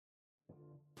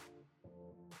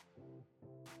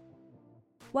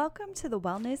Welcome to the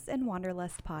Wellness and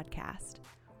Wanderlust podcast.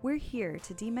 We're here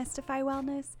to demystify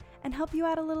wellness and help you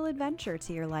add a little adventure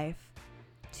to your life.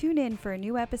 Tune in for a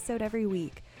new episode every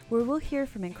week where we'll hear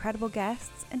from incredible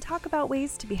guests and talk about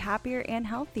ways to be happier and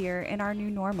healthier in our new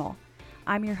normal.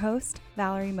 I'm your host,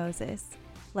 Valerie Moses.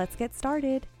 Let's get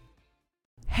started.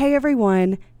 Hey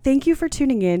everyone, thank you for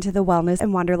tuning in to the Wellness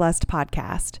and Wanderlust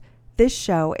podcast. This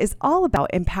show is all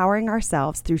about empowering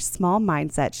ourselves through small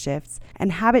mindset shifts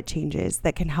and habit changes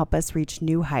that can help us reach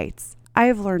new heights. I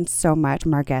have learned so much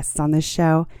from our guests on this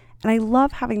show, and I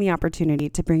love having the opportunity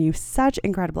to bring you such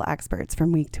incredible experts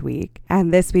from week to week.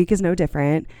 And this week is no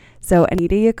different. So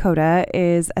Anita Yokota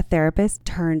is a therapist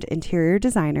turned interior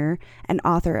designer and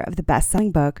author of the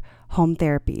best-selling book, Home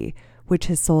Therapy, which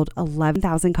has sold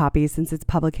 11,000 copies since its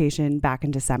publication back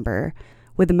in December.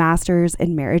 With a master's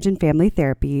in marriage and family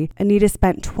therapy, Anita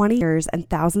spent 20 years and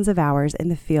thousands of hours in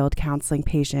the field counseling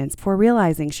patients before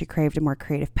realizing she craved a more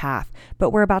creative path.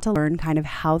 But we're about to learn kind of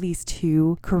how these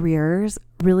two careers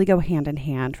really go hand in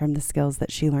hand from the skills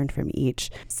that she learned from each.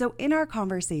 So in our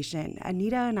conversation,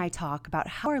 Anita and I talk about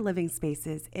how our living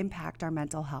spaces impact our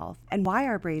mental health and why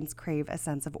our brains crave a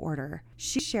sense of order.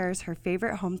 She shares her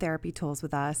favorite home therapy tools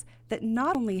with us that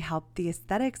not only help the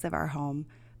aesthetics of our home,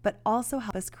 but also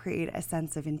help us create a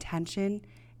sense of intention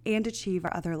and achieve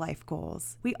our other life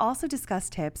goals. We also discuss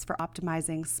tips for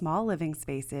optimizing small living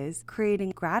spaces,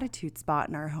 creating a gratitude spot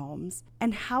in our homes,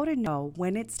 and how to know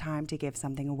when it's time to give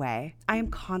something away. I am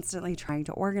constantly trying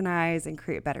to organize and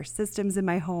create better systems in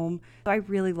my home, so I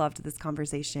really loved this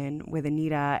conversation with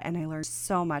Anita, and I learned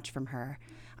so much from her.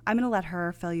 I'm going to let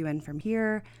her fill you in from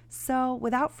here. So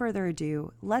without further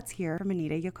ado, let's hear from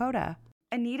Anita Yokota.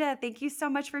 Anita, thank you so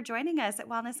much for joining us at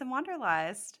Wellness and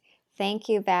Wanderlust. Thank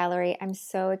you, Valerie. I'm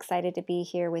so excited to be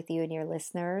here with you and your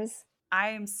listeners. I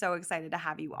am so excited to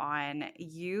have you on.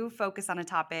 You focus on a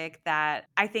topic that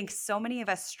I think so many of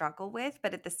us struggle with,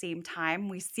 but at the same time,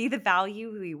 we see the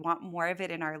value, we want more of it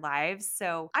in our lives.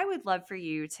 So I would love for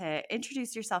you to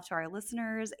introduce yourself to our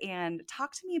listeners and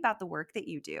talk to me about the work that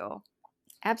you do.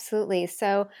 Absolutely.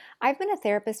 So I've been a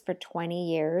therapist for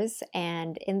 20 years,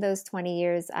 and in those 20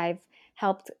 years, I've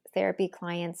helped therapy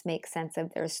clients make sense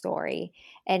of their story.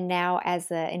 And now, as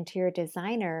an interior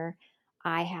designer,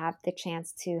 I have the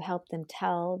chance to help them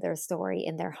tell their story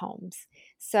in their homes.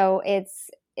 So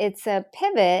it's a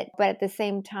pivot, but at the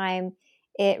same time,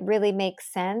 it really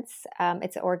makes sense.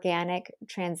 It's an organic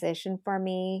transition for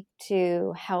me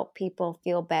to help people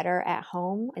feel better at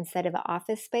home instead of an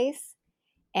office space.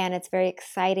 And it's very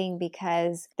exciting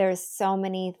because there's so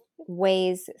many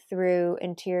ways through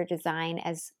interior design,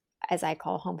 as I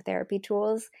call home therapy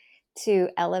tools, to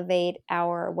elevate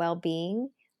our well-being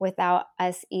without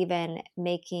us even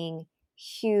making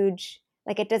huge,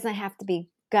 like it doesn't have to be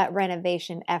gut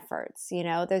renovation efforts.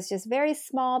 There's just very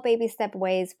small baby step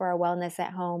ways for our wellness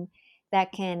at home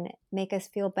that can make us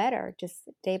feel better just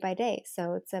day by day.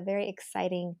 So it's a very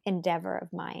exciting endeavor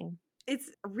of mine.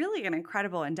 It's really an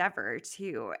incredible endeavor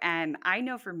too. And I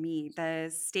know for me,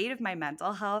 the state of my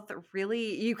mental health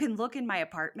really, you can look in my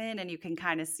apartment and you can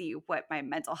kind of see what my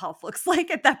mental health looks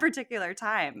like at that particular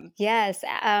time. Yes.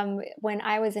 When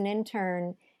I was an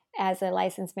intern as a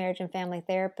licensed marriage and family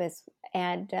therapist,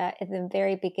 and at the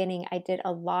very beginning, I did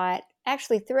a lot,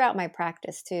 actually throughout my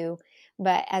practice too.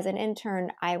 But as an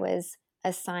intern, I was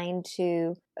assigned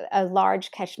to a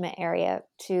large catchment area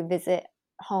to visit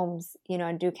homes,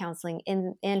 and do counseling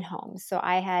in homes. So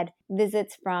I had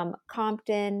visits from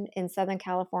Compton in Southern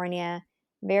California,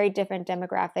 very different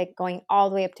demographic, going all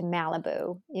the way up to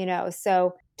Malibu,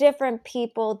 so different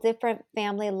people, different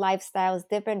family lifestyles,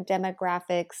 different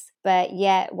demographics. But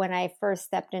yet, when I first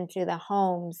stepped into the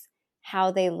homes, how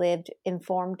they lived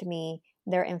informed me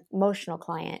their emotional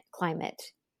climate.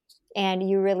 And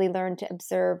you really learn to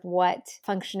observe what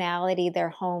functionality their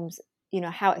homes,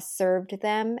 how it served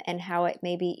them and how it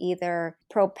maybe either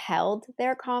propelled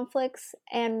their conflicts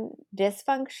and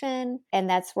dysfunction. And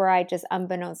that's where I just,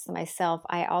 unbeknownst to myself,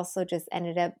 I also just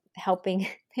ended up helping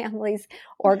families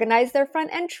organize their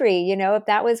front entry. If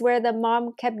that was where the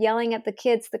mom kept yelling at the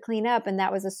kids to clean up and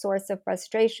that was a source of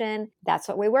frustration, that's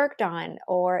what we worked on.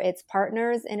 Or it's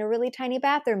partners in a really tiny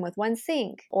bathroom with one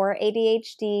sink, or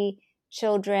ADHD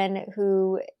children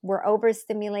who were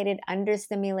overstimulated,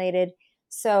 understimulated.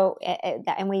 So,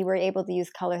 and we were able to use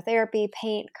color therapy,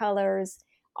 paint colors,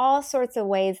 all sorts of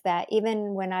ways that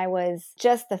even when I was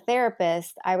just a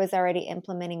therapist, I was already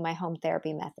implementing my home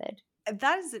therapy method.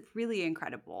 That is really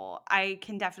incredible. I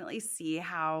can definitely see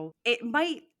how it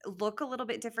might look a little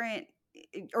bit different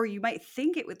or you might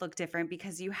think it would look different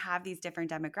because you have these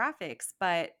different demographics,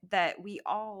 but that we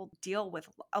all deal with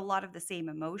a lot of the same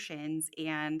emotions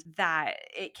and that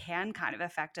it can kind of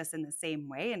affect us in the same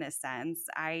way in a sense.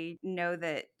 I know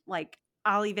that like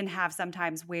I'll even have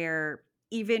sometimes where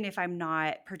even if I'm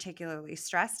not particularly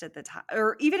stressed at the time,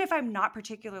 or even if I'm not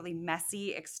particularly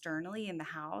messy externally in the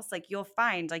house, like you'll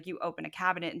find like you open a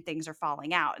cabinet and things are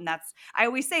falling out. And that's, I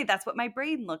always say that's what my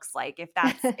brain looks like if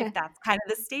that's kind of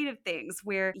the state of things,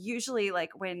 where usually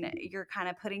like when you're kind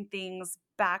of putting things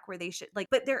back where they should, like,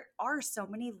 but there are so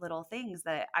many little things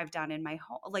that I've done in my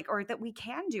home, like, or that we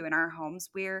can do in our homes,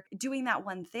 where doing that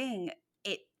one thing,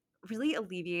 it really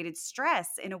alleviated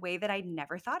stress in a way that I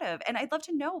never thought of. And I'd love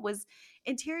to know, was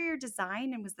interior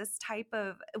design and was this type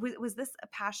of was this a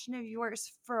passion of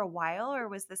yours for a while, or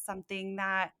was this something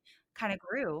that kind of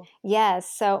grew?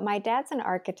 Yes. So my dad's an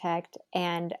architect,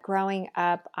 and growing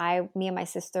up, me and my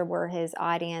sister were his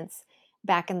audience.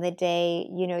 Back in the day,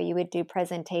 you would do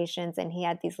presentations, and he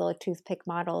had these little toothpick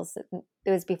models.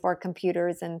 It was before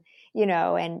computers and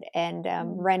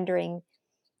Mm. rendering.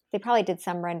 They probably did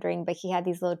some rendering, but he had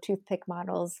these little toothpick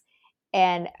models,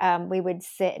 and we would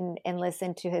sit and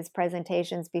listen to his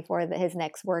presentations before his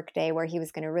next work day, where he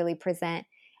was going to really present.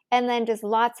 And then just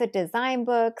lots of design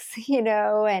books,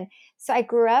 and so I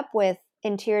grew up with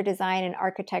interior design and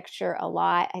architecture a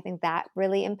lot. I think that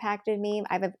really impacted me.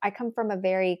 I come from a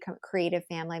very creative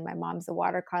family. My mom's a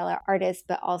watercolor artist,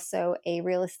 but also a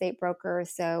real estate broker.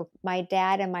 So my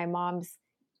dad and my mom's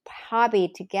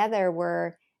hobby together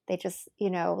were, they just,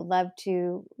 love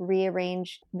to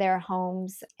rearrange their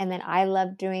homes. And then I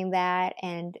loved doing that.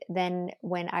 And then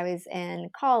when I was in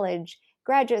college,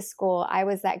 graduate school, I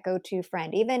was that go-to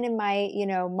friend. Even in my,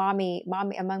 mommy,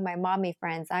 among my mommy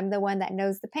friends, I'm the one that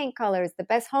knows the paint colors, the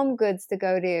best home goods to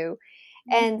go to.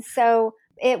 And so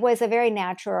it was a very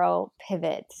natural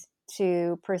pivot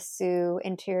to pursue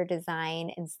interior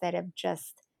design instead of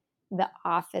just the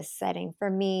office setting. For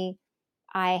me,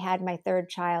 I had my third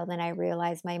child and I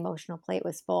realized my emotional plate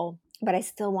was full, but I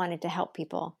still wanted to help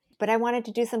people. But I wanted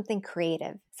to do something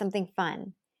creative, something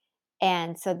fun.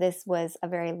 And so this was a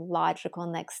very logical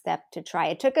next step to try.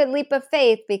 It took a leap of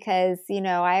faith because, I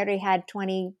already had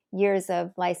 20 years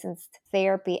of licensed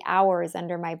therapy hours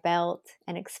under my belt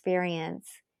and experience.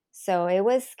 So it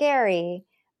was scary,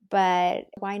 but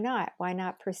why not? Why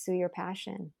not pursue your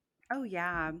passion? Oh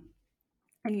yeah.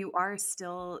 And you are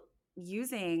still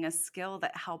using a skill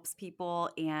that helps people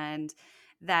and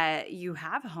that you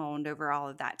have honed over all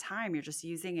of that time. You're just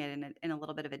using it in a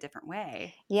little bit of a different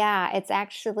way. Yeah,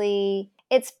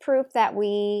 it's proof that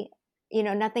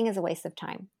nothing is a waste of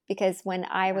time. Because when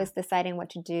I Yeah. was deciding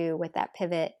what to do with that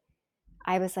pivot,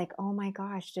 I was like, oh my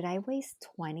gosh, did I waste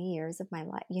 20 years of my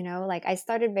life? Like I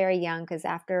started very young because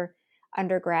after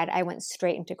undergrad, I went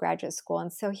straight into graduate school.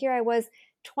 And so here I was,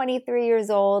 23 years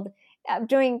old,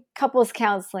 doing couples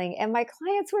counseling, and my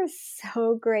clients were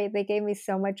so great. They gave me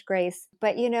so much grace.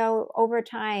 But, over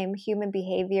time, human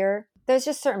behavior, there's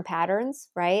just certain patterns,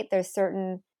 right?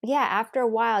 Yeah, after a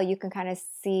while, you can kind of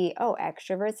see, oh,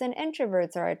 extroverts and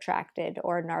introverts are attracted,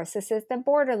 or narcissists and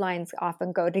borderlines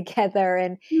often go together.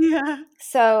 And Yeah.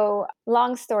 so,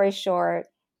 long story short,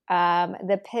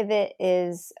 the pivot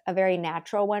is a very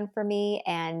natural one for me.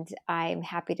 And I'm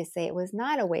happy to say it was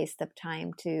not a waste of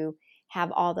time to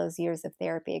have all those years of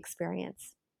therapy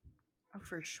experience. Oh,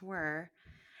 for sure.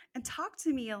 And talk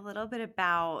to me a little bit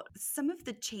about some of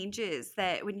the changes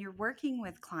that when you're working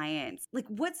with clients, like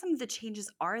what some of the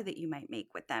changes are that you might make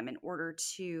with them in order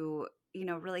to,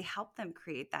 really help them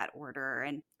create that order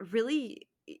and really,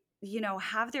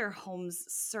 have their homes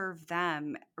serve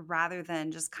them rather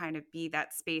than just kind of be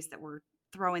that space that we're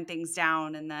throwing things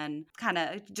down and then kind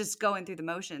of just going through the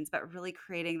motions, but really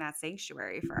creating that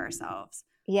sanctuary for ourselves.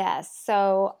 Yes.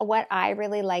 So, what I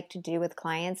really like to do with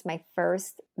clients, my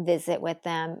first visit with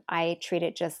them, I treat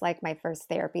it just like my first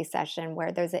therapy session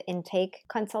where there's an intake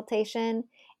consultation.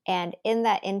 And in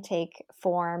that intake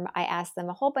form, I ask them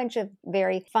a whole bunch of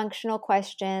very functional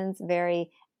questions, a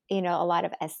lot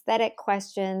of aesthetic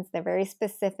questions. They're very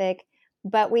specific.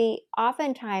 But we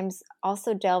oftentimes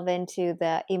also delve into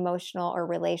the emotional or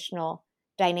relational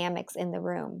dynamics in the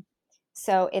room.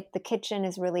 So, if the kitchen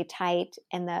is really tight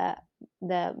and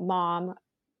the mom,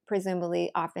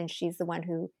 presumably often she's the one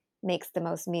who makes the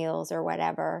most meals or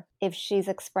whatever, if she's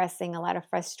expressing a lot of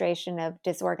frustration of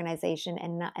disorganization,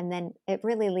 and then it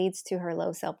really leads to her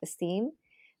low self-esteem,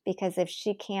 because if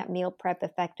she can't meal prep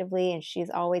effectively and she's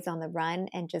always on the run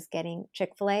and just getting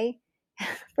Chick-fil-A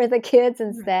for the kids Right.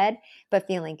 instead, but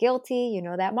feeling guilty,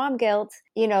 that mom guilt,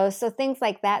 so things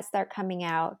like that start coming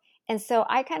out. And so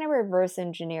I kind of reverse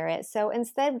engineer it. So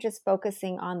instead of just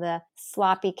focusing on the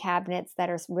sloppy cabinets that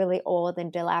are really old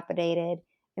and dilapidated,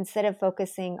 instead of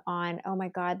focusing on, oh my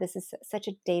God, this is such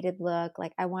a dated look,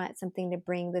 like I want something to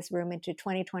bring this room into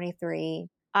 2023,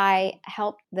 I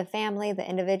help the family, the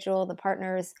individual, the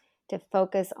partners to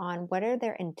focus on what are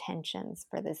their intentions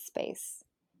for this space.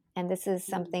 And this is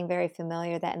something very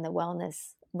familiar that in the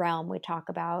wellness realm we talk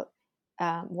about.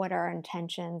 What are our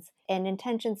intentions? And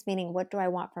intentions meaning, what do I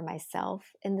want for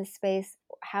myself in this space?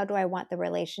 How do I want the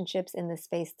relationships in this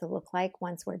space to look like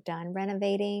once we're done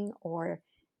renovating, or,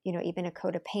 even a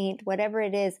coat of paint, whatever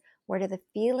it is? What are the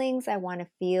feelings I want to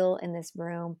feel in this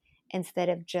room, instead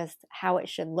of just how it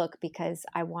should look because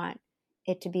I want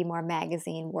it to be more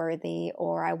magazine worthy,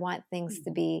 or I want things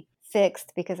to be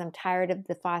fixed because I'm tired of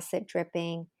the faucet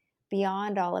dripping.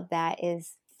 Beyond all of that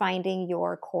is finding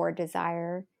your core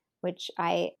desire, which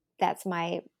that's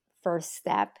my first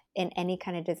step in any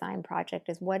kind of design project,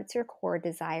 is what's your core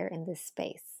desire in this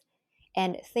space?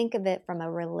 And think of it from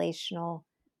a relational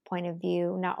point of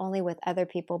view, not only with other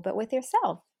people, but with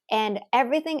yourself. And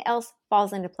everything else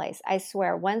falls into place. I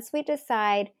swear, once we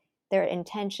decide their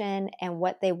intention and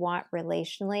what they want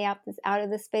relationally out of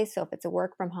the space. So if it's a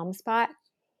work from home spot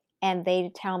and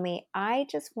they tell me, I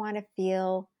just want to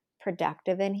feel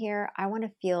productive in here. I want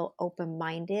to feel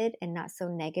open-minded and not so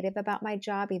negative about my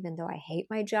job, even though I hate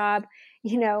my job,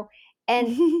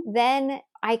 and then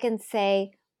I can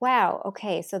say, wow,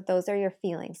 okay, so those are your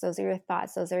feelings, those are your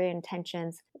thoughts, those are your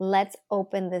intentions. Let's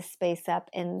open this space up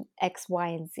in X, Y,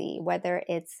 and Z, whether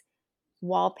it's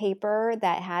wallpaper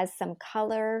that has some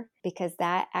color, because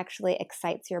that actually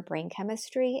excites your brain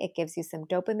chemistry. It gives you some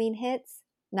dopamine hits.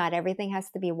 Not everything has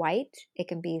to be white. It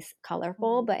can be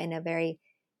colorful, but in a very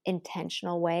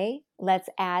intentional way. Let's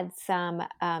add some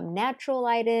natural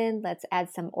light in. Let's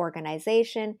add some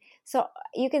organization. So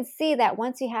you can see that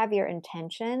once you have your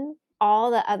intention,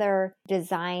 all the other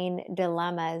design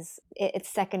dilemmas, it's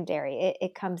secondary.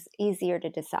 It comes easier to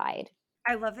decide.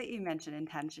 I love that you mentioned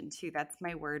intention too. That's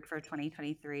my word for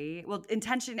 2023. Well,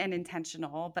 intention and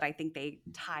intentional, but I think they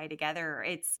tie together.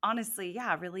 It's honestly,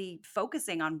 yeah, really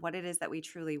focusing on what it is that we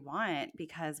truly want,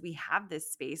 because we have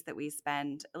this space that we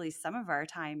spend at least some of our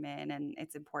time in. And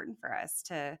it's important for us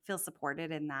to feel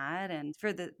supported in that, and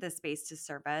for the space to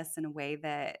serve us in a way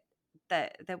that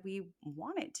we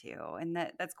want it to, and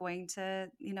that's going to,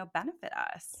 benefit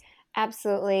us.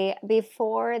 Absolutely.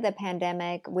 Before the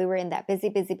pandemic, we were in that busy,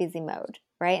 busy, busy mode,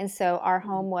 right? And so our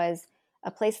home was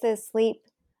a place to sleep,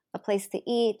 a place to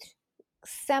eat,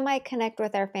 semi connect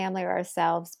with our family or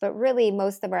ourselves, but really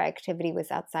most of our activity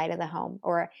was outside of the home,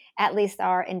 or at least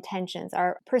our intentions,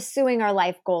 our pursuing our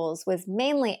life goals was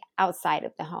mainly outside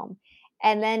of the home.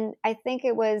 And then I think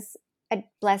it was a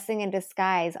blessing in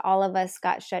disguise. All of us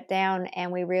got shut down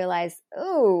and we realized,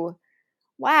 ooh,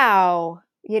 wow,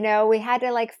 we had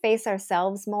to like face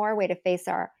ourselves more. We had to face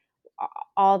our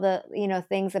all the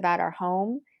things about our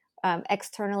home,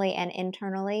 externally and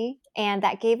internally, and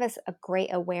that gave us a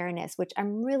great awareness, which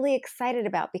I'm really excited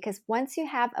about, because once you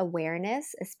have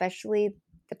awareness, especially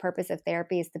the purpose of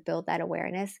therapy is to build that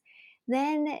awareness,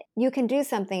 then you can do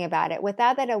something about it.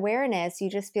 Without that awareness, you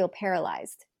just feel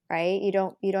paralyzed, right?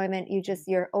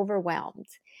 You're overwhelmed.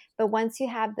 But once you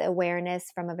have the awareness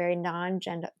from a very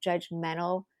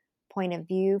non-judgmental point of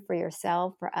view for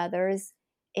yourself, for others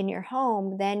in your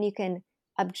home, then you can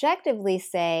objectively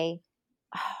say,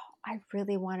 oh, I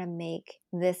really want to make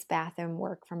this bathroom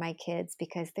work for my kids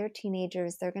because they're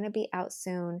teenagers, they're going to be out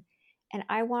soon, and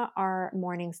I want our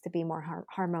mornings to be more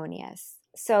harmonious.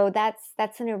 So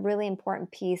that's a really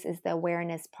important piece, is the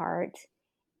awareness part,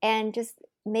 and just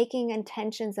making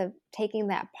intentions of taking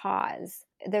that pause.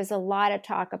 There's a lot of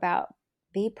talk about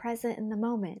be present in the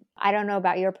moment. I don't know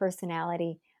about your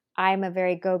personality. I'm a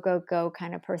very go, go, go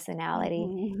kind of personality,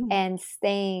 Mhm. and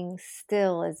staying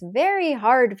still is very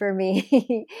hard for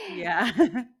me. Yeah.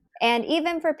 And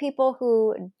even for people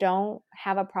who don't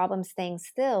have a problem staying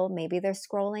still, maybe they're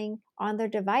scrolling on their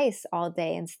device all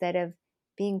day instead of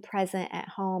being present at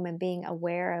home and being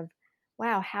aware of,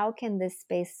 wow, how can this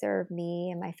space serve me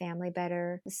and my family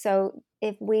better? So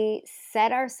if we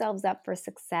set ourselves up for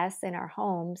success in our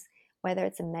homes, whether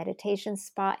it's a meditation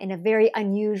spot in a very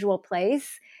unusual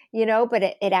place, but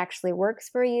it actually works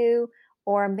for you,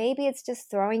 or maybe it's just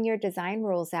throwing your design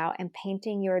rules out and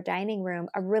painting your dining room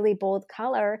a really bold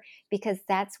color because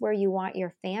that's where you want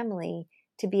your family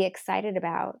to be excited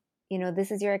about.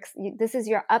 This is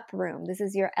your up room. This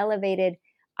is your elevated,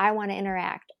 I want to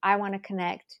interact. I want to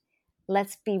connect.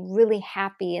 Let's be really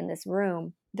happy in this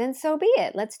room. Then so be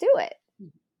it. Let's do it.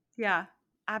 Yeah,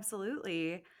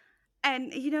 absolutely.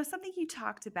 And, something you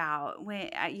talked about when,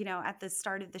 at the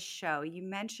start of the show, you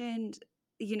mentioned,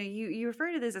 you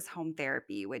refer to this as home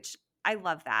therapy, which I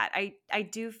love that. I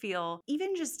do feel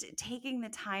even just taking the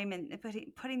time and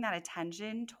putting that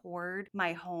attention toward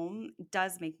my home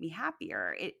does make me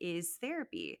happier. It is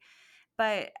therapy.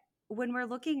 But when we're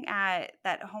looking at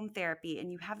that home therapy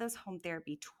and you have those home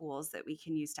therapy tools that we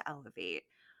can use to elevate,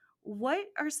 what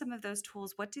are some of those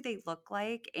tools? What do they look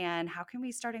like? And how can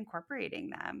we start incorporating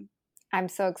them? I'm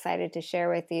so excited to share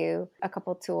with you a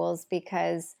couple tools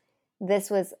because this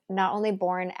was not only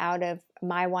born out of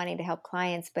my wanting to help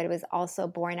clients, but it was also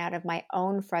born out of my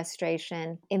own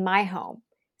frustration in my home.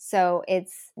 So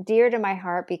it's dear to my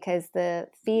heart because the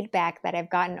feedback that I've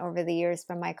gotten over the years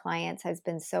from my clients has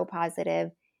been so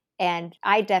positive, and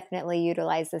I definitely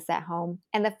utilize this at home.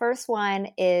 And the first one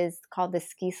is called the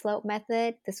ski slope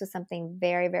method. This was something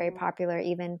very, very popular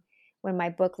even when my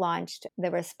book launched. The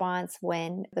response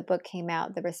when the book came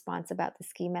out, the response about the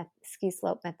ski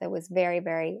slope method was very,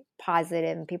 very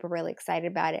positive, and people were really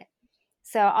excited about it.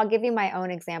 So I'll give you my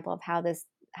own example of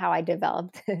how I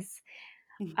developed this.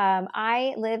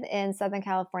 I live in Southern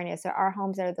California, so our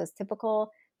homes are those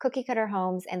typical cookie cutter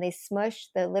homes, and they smush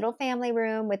the little family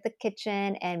room with the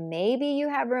kitchen, and maybe you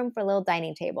have room for a little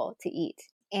dining table to eat.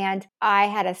 And I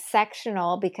had a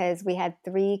sectional because we had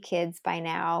 3 kids by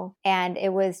now. And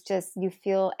it was just, you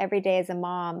feel every day as a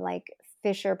mom, like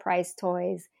Fisher Price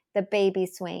toys, the baby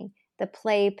swing, the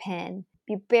playpen.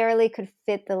 You barely could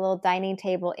fit the little dining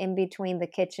table in between the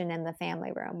kitchen and the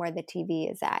family room where the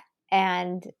TV is at.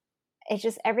 And it's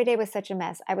just every day was such a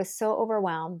mess. I was so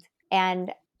overwhelmed.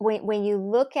 And when you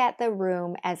look at the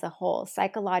room as a whole,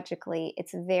 psychologically,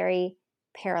 it's very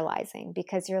paralyzing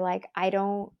because you're like, I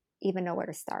don't even know where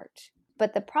to start.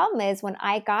 But the problem is when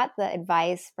I got the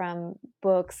advice from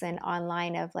books and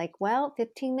online of like, well,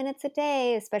 15 minutes a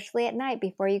day, especially at night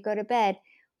before you go to bed.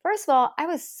 First of all, I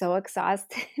was so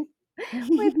exhausted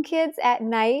with kids at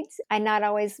night. I not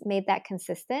always made that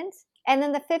consistent. And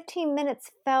then the 15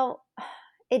 minutes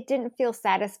it didn't feel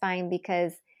satisfying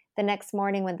because the next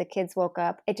morning when the kids woke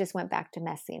up, it just went back to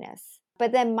messiness.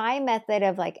 But then my method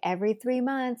of like every 3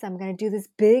 months, I'm going to do this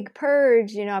big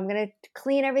purge, I'm going to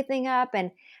clean everything up.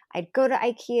 And I'd go to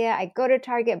IKEA, I'd go to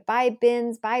Target, buy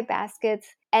bins, buy baskets.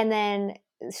 And then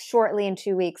shortly in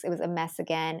 2 weeks, it was a mess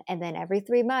again. And then every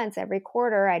 3 months, every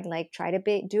quarter, I'd like try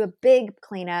to do a big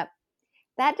cleanup.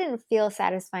 That didn't feel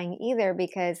satisfying either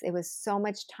because it was so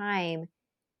much time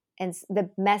and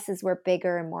the messes were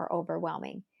bigger and more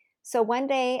overwhelming. So one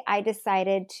day I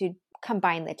decided to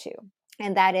combine the two.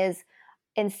 And that is,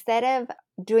 instead of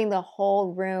doing the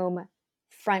whole room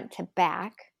front to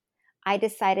back, I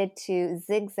decided to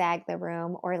zigzag the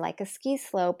room, or like a ski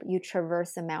slope, you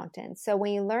traverse a mountain. So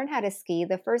when you learn how to ski,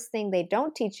 the first thing they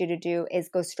don't teach you to do is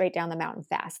go straight down the mountain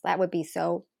fast. That would be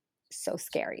so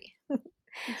scary.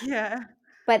 Yeah.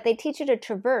 But they teach you to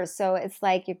traverse. So it's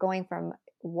like you're going from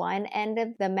one end of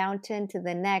the mountain to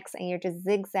the next, and you're just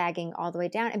zigzagging all the way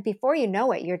down. And before you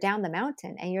know it, you're down the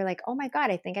mountain and you're like, oh my God,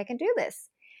 I think I can do this.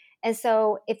 And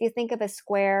so if you think of a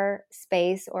square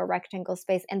space or rectangle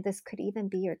space, and this could even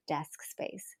be your desk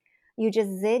space, you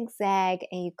just zigzag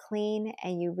and you clean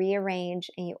and you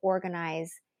rearrange and you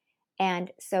organize.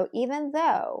 And so even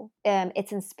though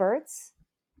it's in spurts,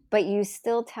 but you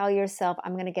still tell yourself,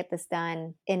 I'm going to get this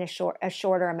done in a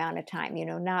shorter amount of time,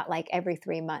 not like every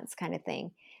 3 months kind of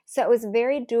thing. So it was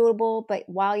very doable, but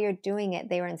while you're doing it,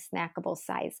 they were in snackable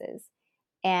sizes.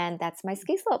 And that's my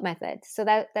ski slope method. So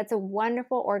that's a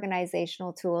wonderful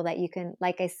organizational tool that you can,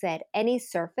 like I said, any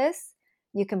surface,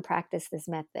 you can practice this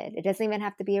method. It doesn't even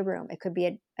have to be a room. It could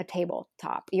be a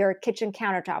tabletop, your kitchen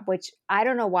countertop, which I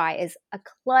don't know why is a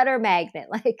clutter magnet.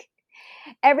 Like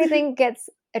everything gets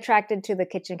attracted to the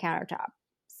kitchen countertop.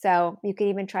 So you could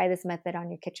even try this method on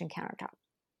your kitchen countertop.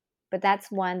 But that's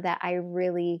one that I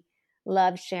really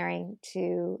love sharing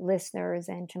to listeners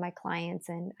and to my clients.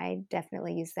 And I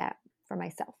definitely use that for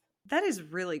myself. That is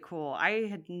really cool. I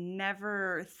had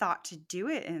never thought to do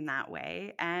it in that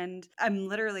way. And I'm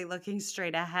literally looking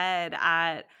straight ahead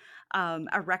at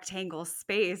a rectangle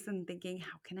space and thinking,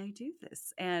 how can I do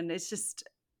this? And it's just,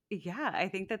 yeah, I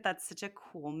think that that's such a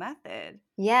cool method.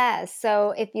 Yeah.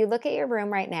 So if you look at your room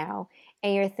right now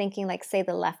and you're thinking like say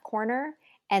the left corner,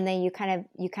 and then you kind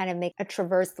of make a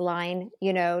traverse line,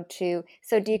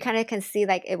 so do you kind of can see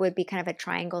like it would be kind of a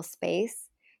triangle space?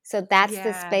 So that's the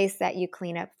Yeah. space that you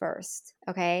clean up first,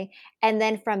 okay? And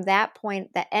then from that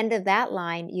point, the end of that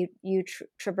line, you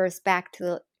traverse back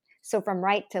to so from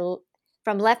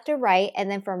left to right,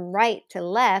 and then from right to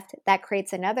left, that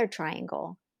creates another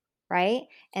triangle. right?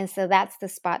 And so that's the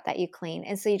spot that you clean.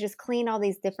 And so you just clean all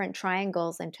these different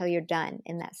triangles until you're done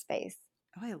in that space.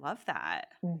 Oh, I love that.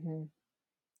 Hmm.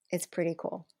 It's pretty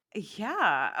cool.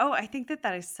 Yeah. Oh, I think that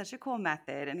that is such a cool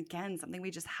method. And again, something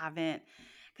we just haven't,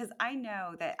 because I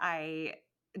know that I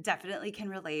definitely can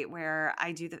relate where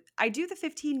I do the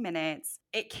 15 minutes.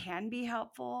 It can be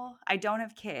helpful. I don't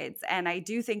have kids, and I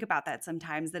do think about that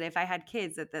sometimes, that if I had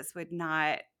kids, that this would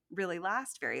not really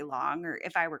last very long, or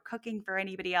if I were cooking for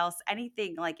anybody else,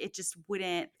 anything, like it just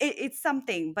wouldn't it's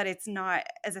something, but it's not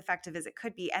as effective as it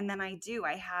could be. And then I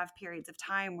have periods of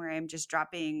time where I'm just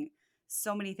dropping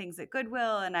so many things at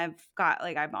Goodwill, and I'm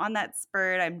on that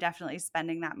spurt. I'm definitely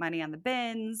spending that money on the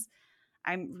bins.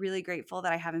 I'm really grateful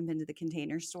that I haven't been to the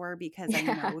Container Store, because I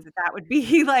Yeah. know that that would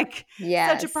be like such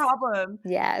a Yes. problem.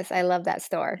 Yes. I love that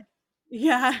store.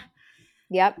 Yeah.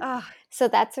 Yep. Oh, So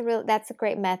that's a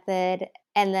great method.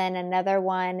 And then another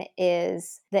one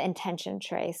is the intention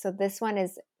tray. So this one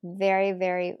is very,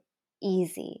 very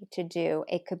easy to do.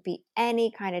 It could be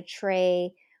any kind of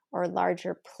tray or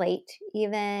larger plate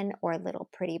even, or a little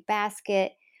pretty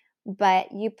basket.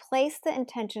 But you place the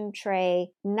intention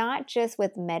tray not just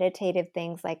with meditative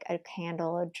things like a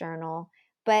candle, a journal,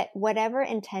 but whatever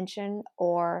intention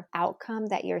or outcome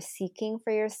that you're seeking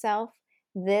for yourself.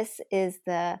 This is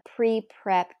the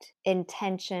pre-prepped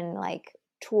intention like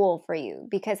tool for you,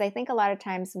 because I think a lot of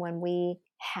times when we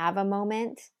have a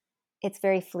moment, it's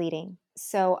very fleeting.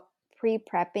 So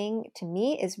pre-prepping to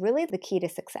me is really the key to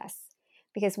success,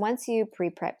 because once you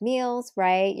pre-prep meals,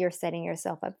 right, you're setting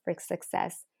yourself up for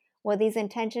success. Well, these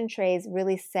intention trays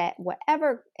really set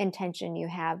whatever intention you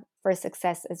have for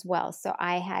success as well. So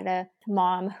I had a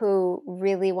mom who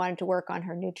really wanted to work on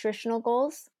her nutritional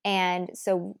goals. And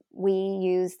so we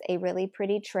used a really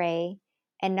pretty tray.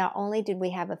 And not only did we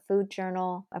have a food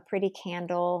journal, a pretty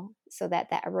candle, so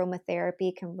that that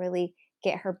aromatherapy can really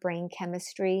get her brain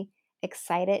chemistry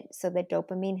excited, so the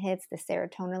dopamine hits, the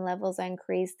serotonin levels are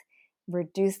increased,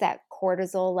 reduce that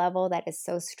cortisol level that is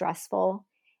so stressful.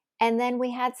 And then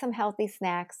we had some healthy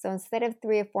snacks. So instead of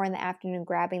 3 or 4 in the afternoon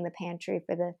grabbing the pantry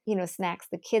for the, snacks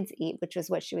the kids eat, which was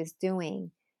what she was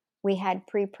doing, we had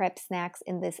pre-prep snacks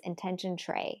in this intention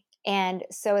tray. And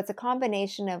so it's a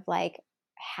combination of like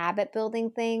habit building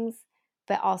things,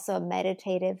 but also a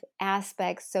meditative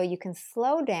aspect, so you can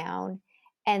slow down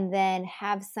and then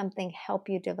have something help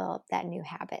you develop that new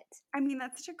habit. I mean,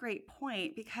 that's such a great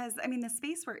point, because I mean, the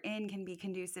space we're in can be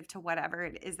conducive to whatever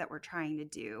it is that we're trying to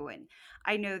do. And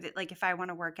I know that, like, if I want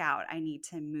to work out, I need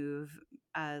to move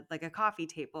like a coffee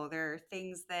table. There are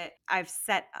things that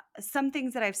some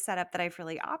things that I've set up that I've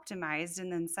really optimized.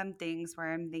 And then some things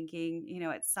where I'm thinking,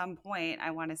 at some point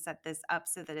I want to set this up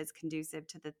so that it's conducive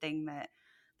to the thing that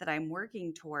I'm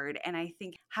working toward. And I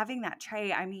think having that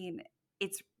tray, I mean,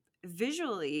 it's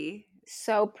visually.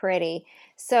 So pretty.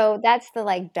 So that's the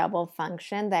like double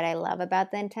function that I love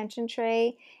about the intention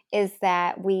tray, is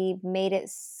that we made it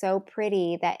so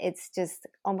pretty that it's just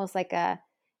almost like a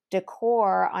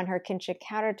decor on her kitchen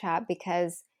countertop.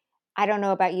 Because I don't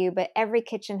know about you, but every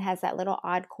kitchen has that little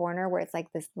odd corner where it's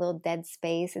like this little dead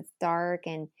space. It's dark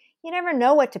and you never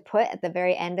know what to put at the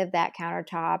very end of that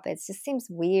countertop. It just seems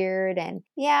weird. And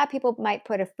yeah, people might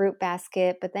put a fruit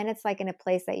basket, but then it's like in a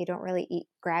place that you don't really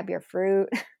grab your fruit.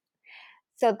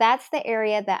 So that's the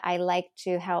area that I like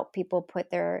to help people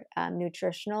put their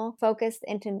nutritional focused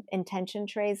into intention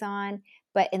trays on.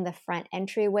 But in the front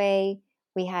entryway,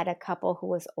 we had a couple who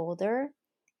was older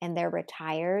and they're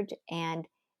retired, and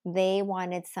they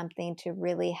wanted something to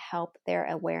really help their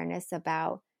awareness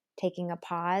about taking a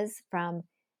pause from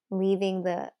leaving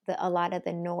a lot of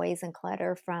the noise and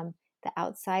clutter from the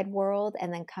outside world,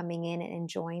 and then coming in and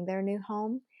enjoying their new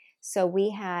home. So we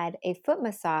had a foot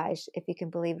massage, if you can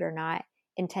believe it or not,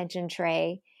 intention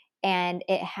tray, and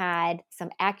it had some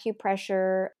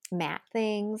acupressure mat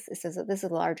things. This is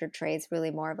a larger tray. It's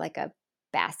really more of like a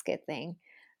basket thing.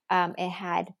 It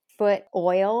had foot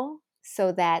oil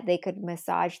so that they could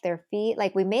massage their feet.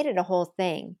 Like, we made it a whole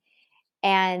thing.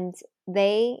 And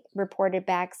they reported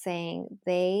back saying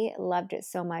they loved it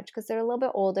so much because they're a little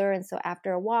bit older. And so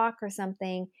after a walk or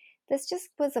something, this just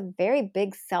was a very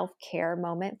big self-care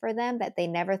moment for them that they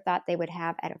never thought they would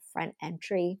have at a front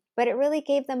entry. But it really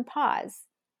gave them pause,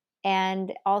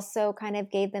 and also kind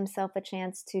of gave themselves a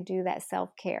chance to do that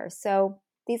self-care. So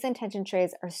these intention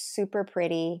trays are super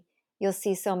pretty. You'll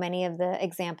see so many of the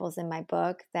examples in my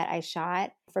book that I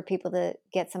shot for people to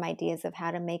get some ideas of how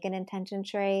to make an intention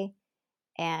tray.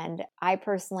 And I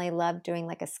personally love doing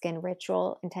like a skin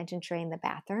ritual intention tray in the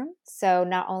bathroom. So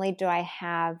not only do I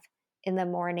have in the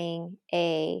morning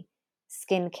a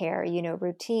skincare,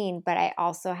 routine, but I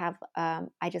also have,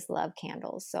 I just love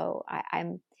candles. So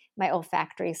I'm my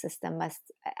olfactory system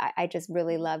I just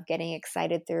really love getting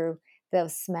excited through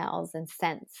those smells and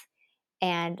scents.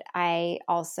 And I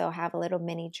also have a little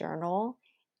mini journal.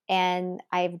 And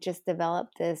I've just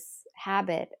developed this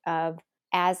habit of,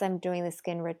 as I'm doing the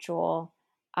skin ritual,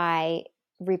 I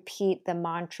repeat the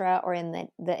mantra or in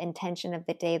the intention of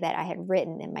the day that I had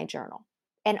written in my journal.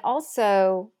 And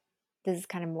also, this is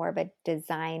kind of more of a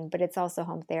design, but it's also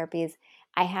home therapy, is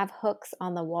I have hooks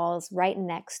on the walls right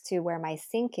next to where my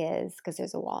sink is, because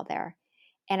there's a wall there.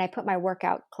 And I put my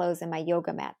workout clothes and my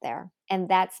yoga mat there. And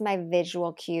that's my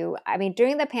visual cue. I mean,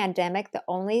 during the pandemic, the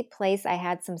only place I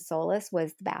had some solace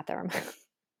was the bathroom.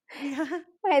 Yeah.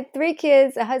 I had 3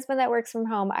 kids, a husband that works from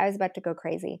home. I was about to go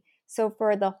crazy. So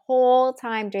for the whole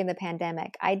time during the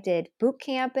pandemic, I did boot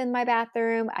camp in my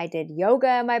bathroom. I did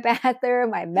yoga in my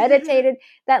bathroom. I meditated.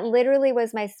 That literally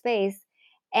was my space.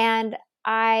 And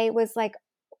I was like,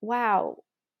 wow,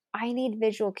 I need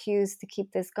visual cues to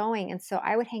keep this going. And so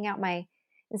I would hang out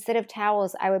instead of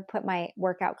towels, I would put my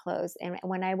workout clothes. And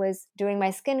when I was doing my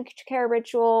skincare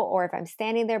ritual, or if I'm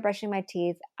standing there brushing my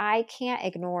teeth, I can't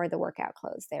ignore the workout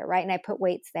clothes there, right? And I put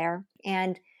weights there.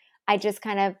 And I just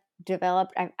kind of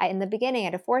developed, in the beginning, I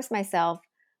had to force myself,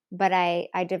 but I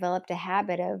developed a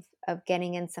habit of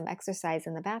getting in some exercise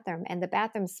in the bathroom. And the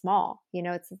bathroom's small,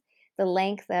 it's the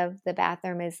length of the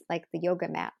bathroom is like the yoga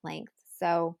mat length.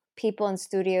 So people in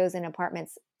studios and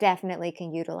apartments definitely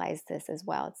can utilize this as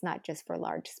well. It's not just for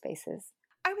large spaces.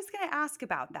 I was going to ask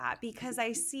about that because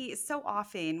I see so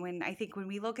often when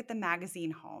we look at the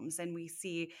magazine homes and we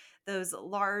see those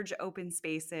large open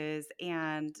spaces,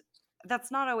 and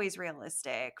that's not always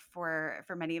realistic for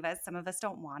many of us. Some of us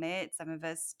don't want it. Some of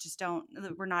us just don't,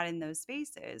 we're not in those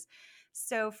spaces.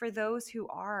 So for those who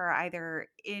are either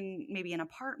in maybe an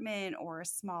apartment or a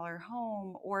smaller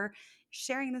home or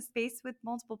sharing the space with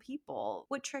multiple people,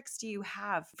 what tricks do you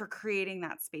have for creating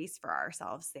that space for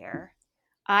ourselves there?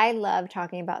 I love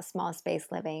talking about small space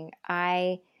living.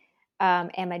 I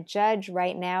am a judge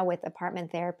right now with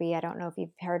apartment therapy. I don't know if you've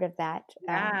heard of that.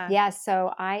 Yeah. Yeah,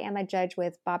 so I am a judge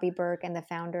with Bobby Burke and the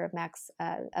founder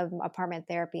of apartment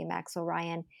therapy, Maxwell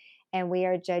Ryan, and we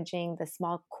are judging the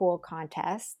Small Cool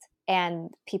contest. And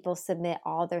people submit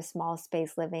all their small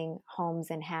space living homes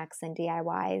and hacks and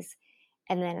DIYs.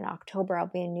 And then in October, I'll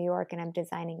be in New York and I'm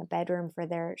designing a bedroom for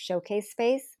their showcase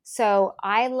space. So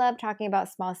I love talking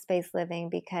about small space living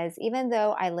because even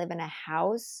though I live in a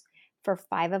house, for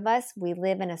 5 of us, we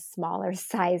live in a smaller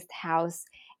sized house,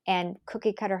 and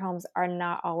cookie cutter homes are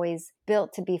not always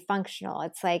built to be functional.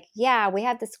 It's like, yeah, we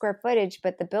have the square footage,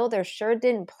 but the builder sure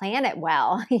didn't plan it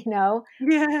well, you know?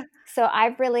 Yeah. So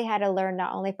I've really had to learn,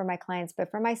 not only for my clients, but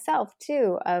for myself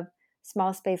too, of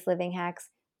small space living hacks.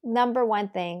 Number one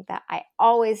thing that I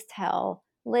always tell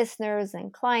listeners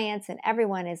and clients and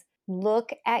everyone is,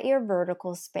 look at your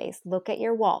vertical space, look at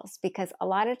your walls, because a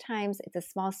lot of times it's a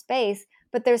small space,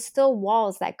 but there's still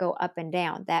walls that go up and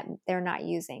down that they're not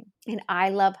using. And I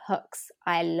love hooks.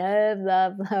 I love,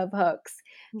 love, love hooks,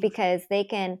 because they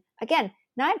can, again,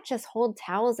 not just hold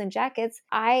towels and jackets.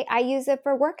 I use it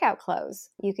for workout clothes.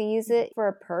 You can use it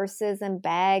for purses and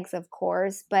bags, of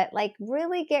course, but like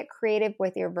really get creative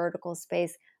with your vertical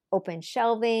space. Open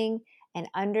shelving, and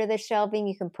under the shelving,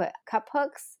 you can put cup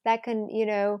hooks that can,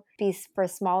 be for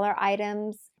smaller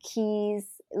items, keys,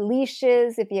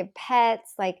 leashes, if you have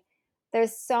pets. Like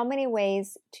there's so many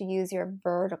ways to use your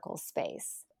vertical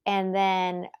space. And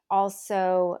then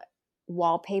also,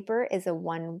 wallpaper is a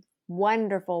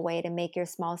wonderful way to make your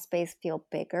small space feel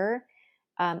bigger.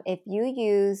 If you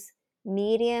use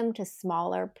medium to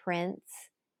smaller prints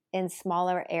in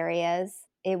smaller areas,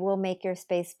 it will make your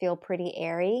space feel pretty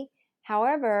airy.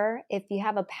 However, if you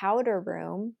have a powder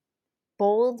room,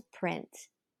 bold print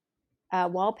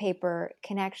wallpaper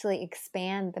can actually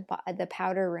expand the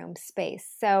powder room space.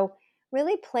 So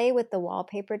really play with the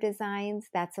wallpaper designs.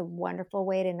 That's a wonderful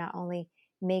way to not only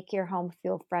make your home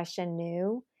feel fresh and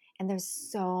new. And there's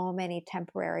so many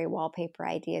temporary wallpaper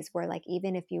ideas where, like,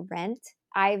 even if you rent,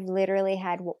 I've literally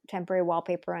had temporary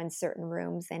wallpaper on certain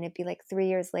rooms, and it'd be like 3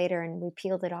 years later and we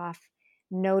peeled it off,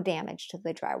 no damage to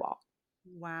the drywall.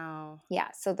 Wow. Yeah,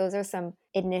 so those are some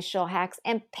initial hacks.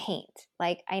 And paint.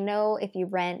 Like, I know if you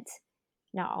rent,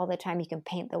 not all the time you can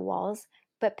paint the walls,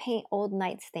 but paint old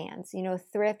nightstands,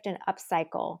 thrift and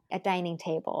upcycle a dining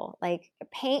table. Like,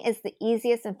 paint is the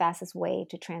easiest and fastest way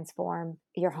to transform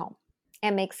your home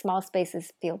and make small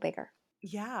spaces feel bigger.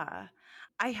 Yeah.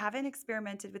 I haven't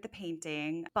experimented with the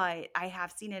painting, but I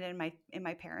have seen it in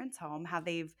my parents' home how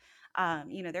they've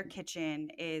their kitchen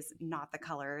is not the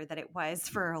color that it was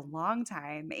for a long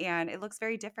time and it looks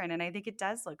very different and I think it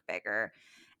does look bigger.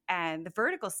 And the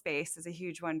vertical space is a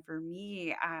huge one for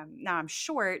me. Now I'm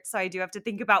short, so I do have to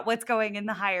think about what's going in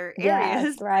the higher Yes,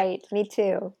 areas. right. Me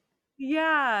too.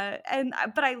 Yeah, and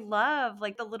but I love,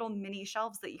 like, the little mini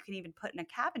shelves that you can even put in a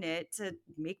cabinet to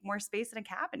make more space in a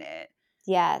cabinet.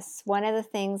 Yes. One of the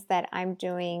things that I'm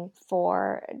doing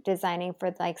for designing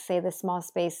for, like, say, the small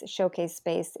space showcase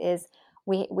space is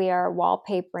we are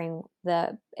wallpapering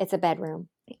it's a bedroom.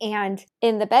 And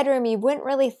in the bedroom, you wouldn't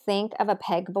really think of a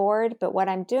pegboard, but what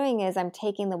I'm doing is I'm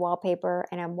taking the wallpaper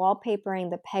and I'm wallpapering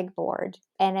the pegboard,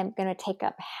 and I'm going to take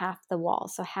up half the wall.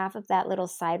 So half of that little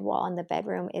side wall in the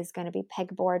bedroom is going to be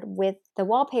pegboard with the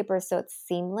wallpaper, so it's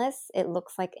seamless. It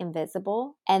looks like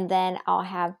invisible. And then I'll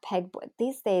have pegboard.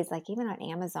 These days, like even on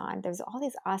Amazon, there's all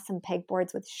these awesome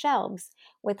pegboards with shelves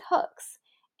with hooks.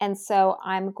 And so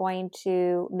I'm going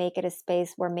to make it a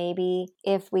space where maybe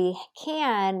if we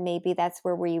can, maybe that's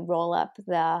where we roll up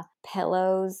the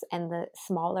pillows and the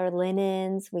smaller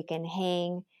linens. We can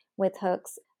hang with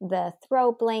hooks, the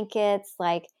throw blankets.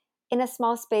 Like in a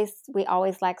small space, we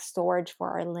always lack storage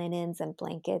for our linens and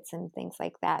blankets and things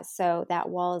like that. So that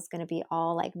wall is going to be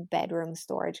all like bedroom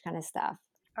storage kind of stuff.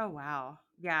 Oh, wow.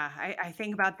 Yeah, I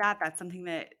think about that. That's something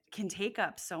that can take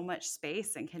up so much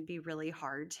space and can be really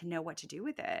hard to know what to do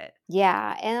with it.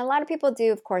 Yeah. And a lot of people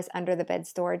do, of course, under the bed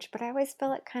storage, but I always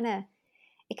feel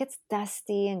it gets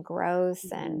dusty and gross.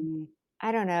 And Mhm.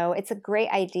 I don't know. It's a great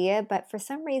idea, but for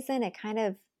some reason, it kind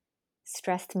of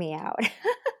stressed me out.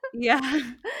 Yeah.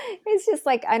 It's just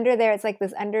like under there, it's like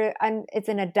it's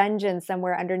in a dungeon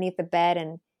somewhere underneath the bed.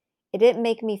 And it didn't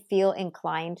make me feel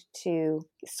inclined to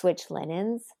switch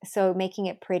linens. So making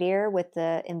it prettier with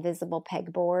the invisible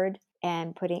pegboard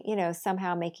and putting,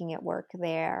 somehow making it work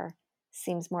there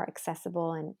seems more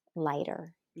accessible and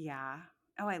lighter. Yeah.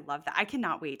 Oh, I love that. I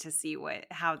cannot wait to see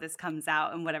how this comes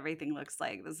out and what everything looks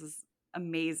like. This is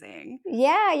amazing.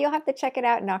 Yeah, you'll have to check it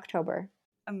out in October.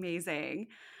 Amazing.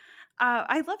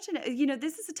 I'd love to know,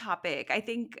 this is a topic. I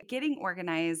think getting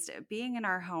organized, being in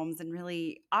our homes and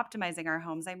really optimizing our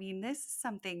homes. I mean, this is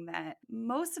something that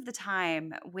most of the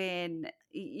time when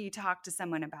you talk to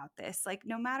someone about this, like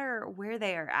no matter where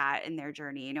they are at in their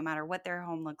journey, no matter what their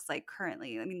home looks like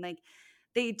currently, I mean, like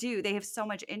they have so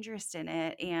much interest in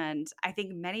it. And I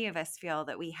think many of us feel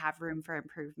that we have room for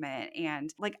improvement.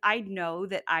 And like, I know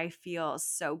that I feel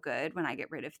so good when I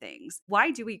get rid of things. Why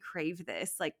do we crave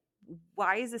this? Like,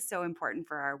 why is this so important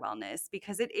for our wellness?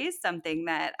 Because it is something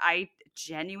that I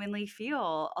genuinely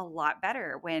feel a lot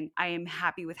better when I am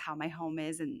happy with how my home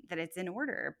is and that it's in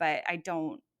order. But I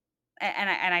don't,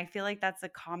 and I feel like that's a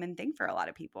common thing for a lot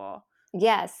of people.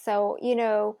 Yes. So,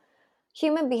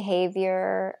 human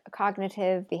behavior,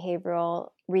 cognitive behavioral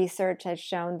research has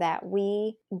shown that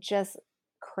we just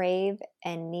crave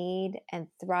and need and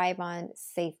thrive on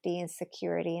safety and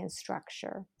security and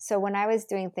structure. So, when I was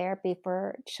doing therapy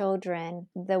for children,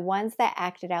 the ones that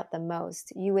acted out the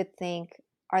most, you would think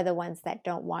are the ones that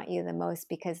don't want you the most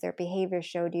because their behavior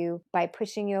showed you by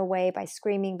pushing you away, by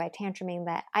screaming, by tantruming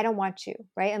that I don't want you,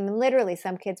 right? I mean, literally,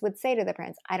 some kids would say to their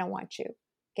parents, I don't want you,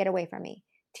 get away from me.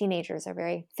 Teenagers are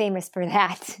very famous for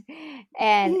that.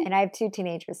 And I have two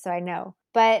teenagers, so I know.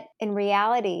 But in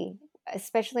reality,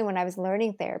 especially when I was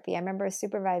learning therapy, I remember a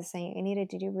supervisor saying, Anita,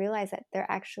 did you realize that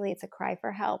it's a cry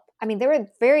for help? I mean, there were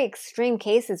very extreme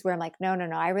cases where I'm like, no,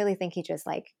 I really think he just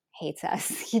like hates us.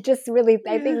 He just really,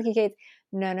 I think he hates.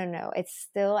 No. It's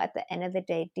still at the end of the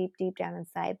day, deep down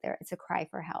inside there, it's a cry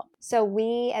for help. So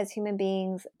we as human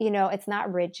beings, it's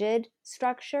not rigid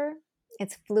structure.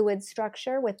 It's fluid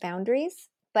structure with boundaries,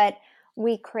 but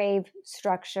we crave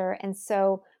structure. And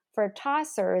so for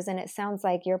tossers, and it sounds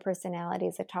like your personality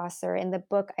is a tosser, in the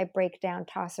book, I break down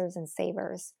tossers and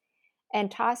savers. And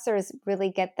tossers really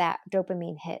get that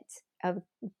dopamine hit of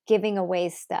giving away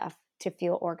stuff to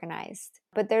feel organized.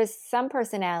 But there's some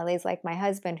personalities, like my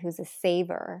husband, who's a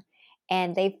saver,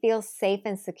 and they feel safe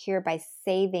and secure by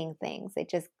saving things.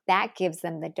 That gives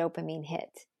them the dopamine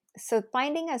hit. So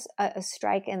finding a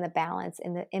strike in the balance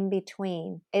in the in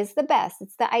between is the best.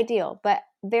 It's the ideal, but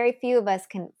very few of us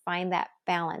can find that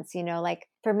balance. Like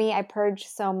for me, I purged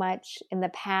so much in the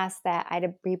past that I had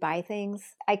to rebuy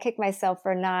things. I kick myself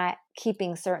for not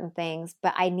keeping certain things,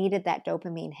 but I needed that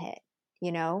dopamine hit,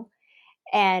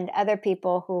 and other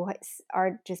people who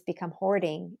are just become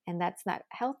hoarding, and that's not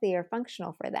healthy or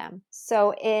functional for them.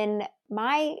 So in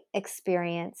my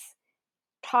experience,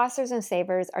 tossers and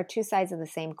savers are two sides of the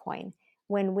same coin.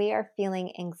 When we are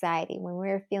feeling anxiety, when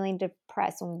we're feeling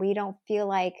depressed, when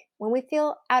we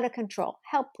feel out of control,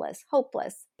 helpless,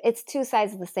 hopeless, it's two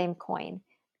sides of the same coin.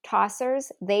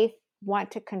 Tossers, they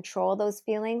want to control those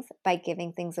feelings by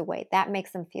giving things away. That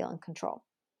makes them feel in control.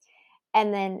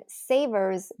 And then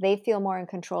savers, they feel more in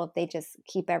control if they just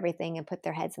keep everything and put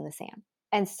their heads in the sand.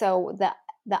 And so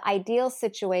the ideal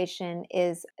situation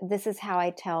is, this is how I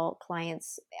tell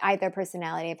clients either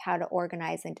personality of how to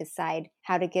organize and decide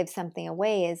how to give something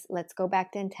away is, let's go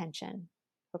back to intention.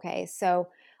 Okay, so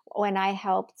when I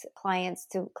helped clients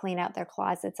to clean out their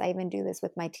closets, I even do this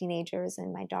with my teenagers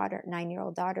and my daughter,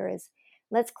 9-year-old daughter, is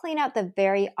let's clean out the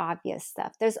very obvious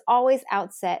stuff. There's always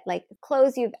outset, like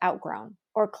clothes you've outgrown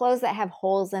or clothes that have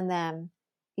holes in them,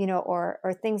 or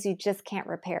things you just can't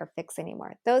repair or fix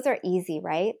anymore. Those are easy,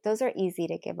 right? Those are easy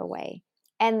to give away.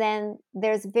 And then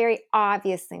there's very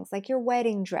obvious things like your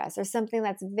wedding dress or something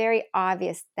that's very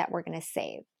obvious that we're going to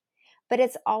save. But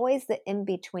it's always the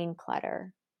in-between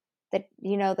clutter that,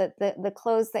 the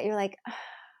clothes that you're like,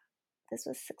 this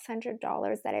was $600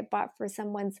 that I bought for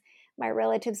my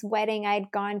relative's wedding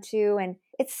I'd gone to, and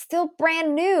it's still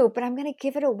brand new, but I'm going to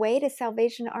give it away to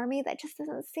Salvation Army. That just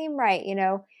doesn't seem right,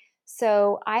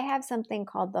 So I have something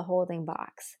called the holding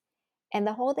box. And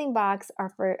the holding box are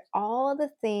for all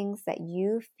the things that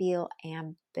you feel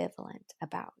ambivalent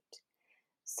about.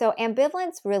 So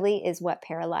ambivalence really is what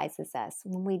paralyzes us.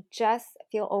 When we just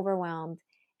feel overwhelmed,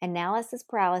 analysis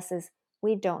paralysis,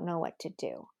 we don't know what to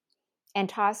do. And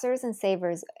tossers and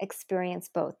savers experience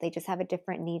both. They just have a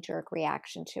different knee-jerk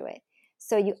reaction to it.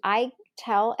 So I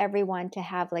tell everyone to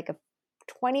have like a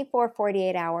 24,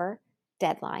 48-hour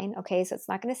deadline. Okay, so it's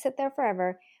not going to sit there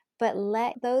forever, but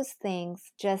let those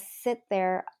things just sit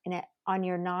there on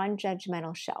your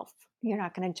non-judgmental shelf. You're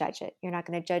not going to judge it. You're not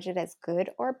going to judge it as good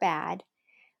or bad,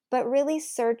 but really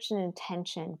search an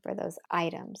intention for those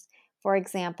items. For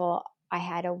example, I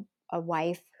had a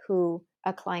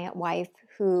client wife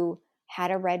who had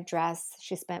a red dress.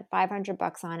 She spent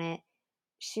 $500 on it.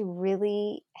 She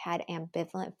really had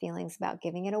ambivalent feelings about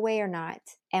giving it away or not.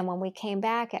 And when we came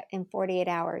back in 48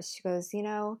 hours, she goes,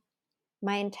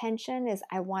 my intention is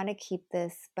I want to keep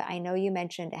this, but I know you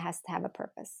mentioned it has to have a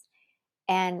purpose.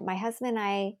 And my husband and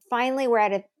I finally were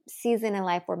at a season in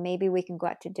life where maybe we can go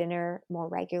out to dinner more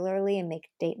regularly and make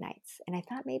date nights. And I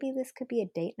thought maybe this could be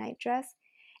a date night dress.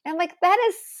 And I'm like, that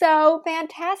is so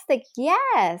fantastic.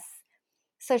 Yes.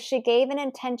 So she gave an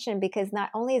intention because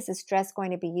not only is this dress going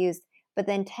to be used, but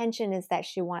the intention is that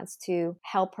she wants to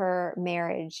help her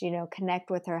marriage, connect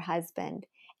with her husband.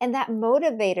 And that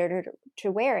motivated her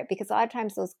to wear it because a lot of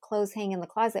times those clothes hang in the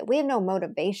closet. We have no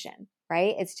motivation,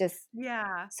 right? It's just,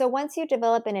 Yeah. so once you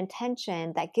develop an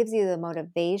intention, that gives you the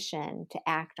motivation to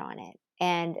act on it.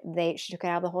 And she took it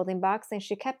out of the holding box and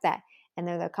she kept that. And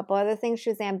there are a couple other things she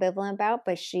was ambivalent about,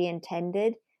 but she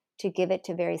intended to give it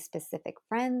to very specific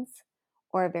friends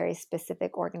or a very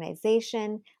specific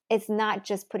organization. It's not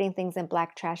just putting things in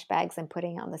black trash bags and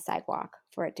putting it on the sidewalk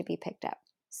for it to be picked up.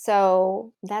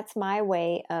 So that's my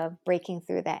way of breaking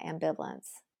through that ambivalence.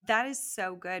 That is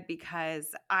so good because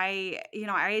I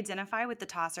identify with the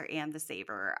tosser and the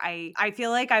saver. I feel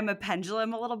like I'm a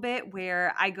pendulum a little bit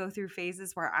where I go through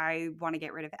phases where I want to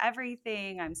get rid of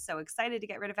everything. I'm so excited to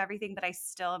get rid of everything, but I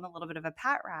still am a little bit of a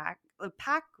pack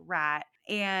rat.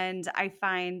 And I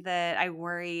find that I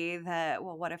worry that,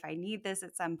 well, what if I need this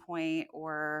at some point?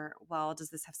 Or, well, does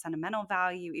this have sentimental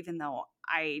value, even though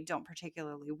I don't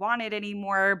particularly want it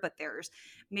anymore, but there's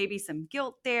maybe some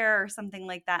guilt there or something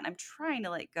like that. And I'm trying to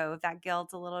let go of that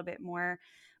guilt a little bit more.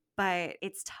 But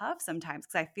it's tough sometimes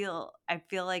because I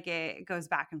feel like it goes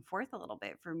back and forth a little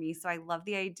bit for me. So I love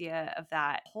the idea of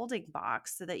that holding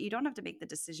box so that you don't have to make the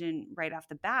decision right off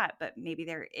the bat, but maybe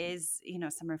there is,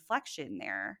 some reflection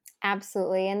there.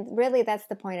 Absolutely. And really that's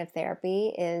the point of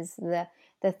therapy is the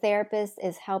therapist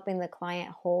is helping the client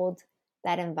hold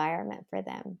that environment for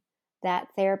them. That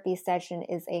therapy session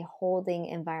is a holding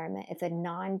environment. It's a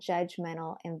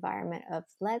non-judgmental environment of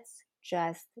let's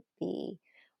just be,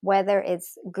 whether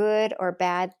it's good or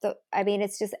bad.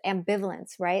 It's just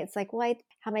ambivalence, right? It's like, well,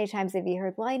 how many times have you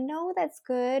heard, well, I know that's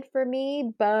good for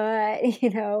me, but,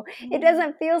 it Mhm.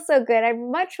 doesn't feel so good. I'd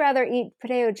much rather eat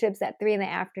potato chips at 3 in the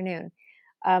afternoon.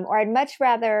 Or I'd much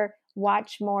rather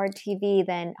watch more TV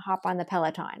than hop on the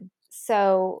Peloton.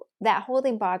 So that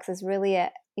holding box is really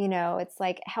it's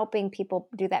like helping people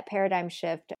do that paradigm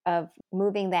shift of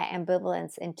moving that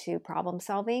ambivalence into problem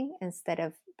solving instead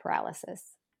of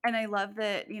paralysis. And I love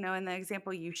that, in the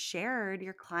example you shared,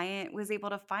 your client was able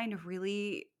to find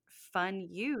really fun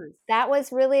use. That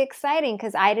was really exciting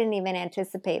because I didn't even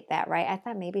anticipate that, right? I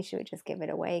thought maybe she would just give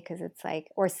it away because it's like,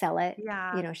 or sell it.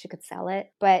 Yeah, She could sell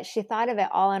it. But she thought of it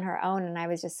all on her own, and I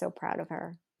was just so proud of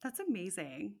her. that's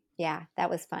amazing. Yeah, that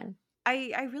was fun.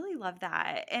 I really love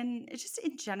that. And just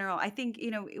in general, I think,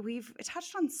 we've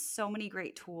touched on so many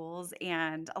great tools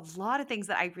and a lot of things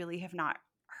that I really have not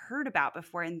heard about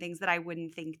before and things that I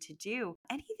wouldn't think to do.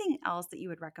 Anything else that you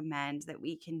would recommend that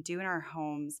we can do in our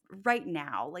homes right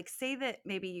now? Like, say that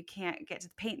maybe you can't get to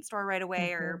the paint store right away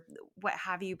Mm-hmm. or what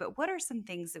have you, but what are some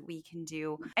things that we can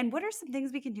do? And what are some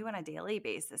things we can do on a daily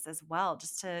basis as well,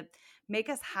 just to make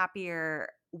us happier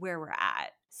where we're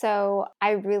at? So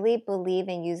I really believe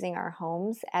in using our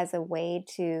homes as a way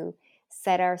to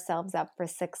set ourselves up for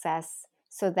success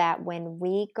so that when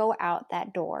we go out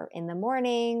that door in the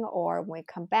morning or when we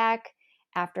come back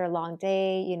after a long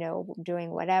day,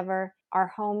 doing whatever, our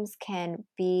homes can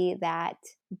be that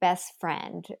best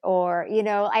friend. Or,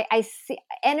 I see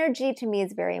energy to me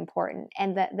is very important.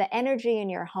 And the energy in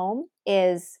your home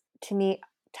is, to me,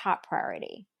 top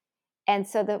priority. And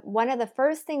so one of the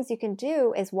first things you can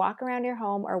do is walk around your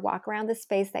home or walk around the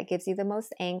space that gives you the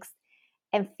most angst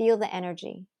and feel the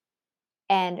energy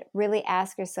and really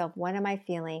ask yourself, what am I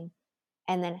feeling?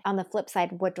 And then on the flip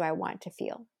side, what do I want to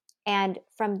feel? And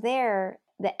from there,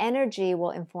 the energy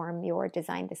will inform your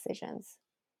design decisions.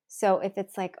 So if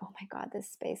it's like, oh my God, this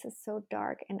space is so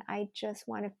dark and I just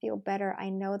want to feel better, I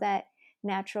know that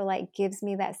natural light gives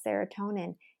me that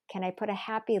serotonin. Can I put a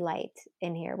happy light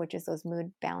in here, which is those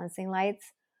mood balancing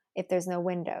lights, if there's no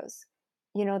windows?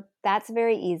 That's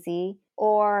very easy.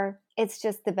 Or it's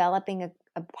just developing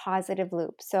a positive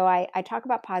loop. So I talk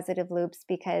about positive loops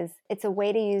because it's a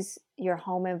way to use your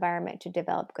home environment to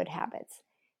develop good habits.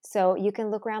 So you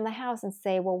can look around the house and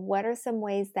say, well, what are some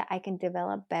ways that I can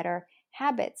develop better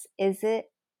habits? Is it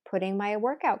putting my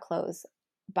workout clothes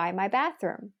by my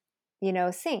bathroom,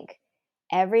 sink?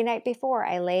 Every night before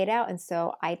I lay it out. And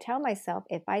so I tell myself,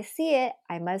 if I see it,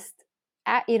 I must,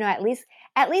 at least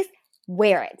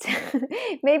wear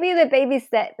it. Maybe the baby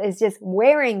step is just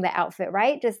wearing the outfit,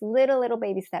 right? Just little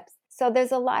baby steps. So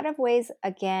there's a lot of ways,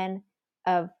 again,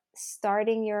 of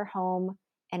starting your home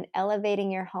and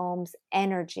elevating your home's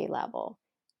energy level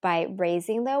by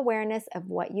raising the awareness of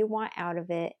what you want out of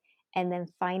it and then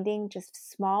finding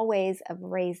just small ways of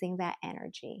raising that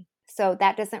energy. So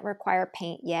that doesn't require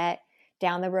paint yet.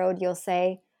 Down the road, you'll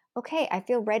say, okay, I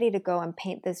feel ready to go and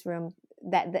paint this room,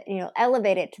 that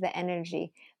elevate it to the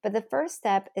energy. But the first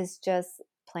step is just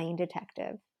playing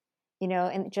detective,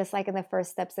 and just like in the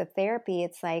first steps of therapy,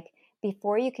 it's like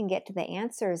before you can get to the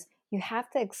answers, you have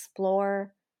to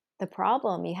explore the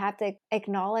problem. You have to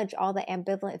acknowledge all the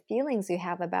ambivalent feelings you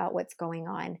have about what's going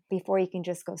on before you can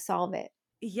just go solve it.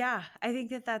 Yeah, I think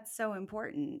that that's so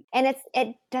important. And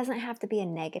it doesn't have to be a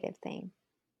negative thing.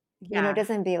 It Yeah.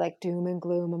 doesn't be like doom and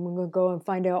gloom. I'm going to go and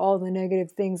find out all the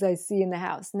negative things I see in the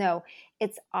house. No,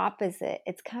 it's opposite.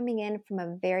 It's coming in from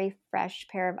a very fresh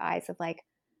pair of eyes of like,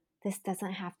 this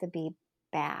doesn't have to be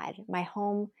bad. My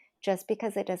home, just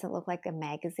because it doesn't look like a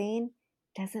magazine,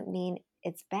 doesn't mean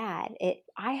it's bad.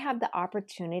 I have the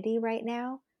opportunity right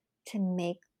now to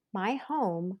make my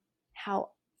home how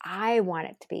I want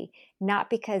it to be, not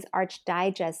because Arch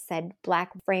Digest said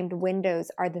black framed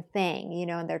windows are the thing,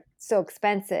 and they're so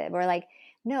expensive, or like,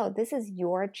 no, this is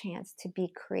your chance to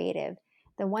be creative.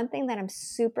 The one thing that I'm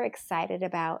super excited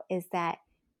about is that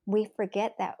we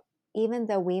forget that even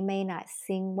though we may not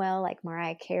sing well like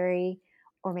Mariah Carey,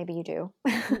 or maybe you do,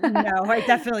 No, I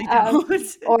definitely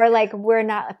don't. or like we're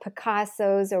not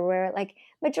Picassos, or we're like,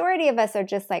 majority of us are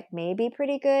just like maybe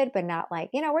pretty good, but not like,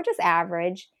 we're just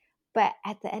average. But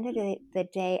at the end of the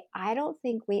day, I don't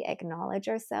think we acknowledge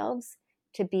ourselves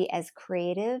to be as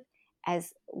creative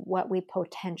as what we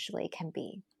potentially can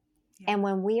be. Yeah. And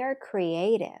when we are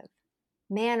creative,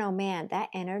 man, oh man, that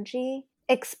energy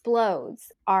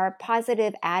explodes. Our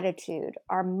positive attitude,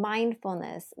 our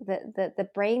mindfulness, the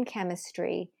brain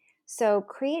chemistry. So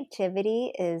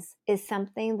creativity is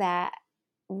something that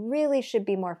really should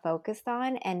be more focused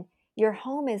on. And your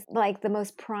home is like the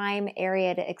most prime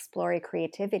area to explore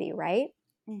creativity, right?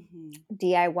 Mhm.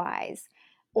 DIYs,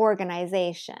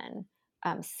 organization,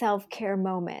 self-care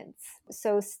moments.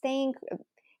 So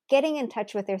getting in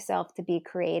touch with yourself to be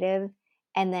creative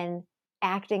and then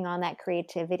acting on that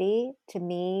creativity, to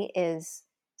me, is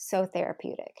so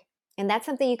therapeutic. And that's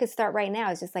something you could start right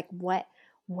now. Is just like, what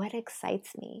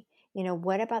excites me?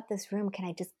 What about this room can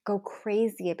I just go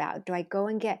crazy about? Do I go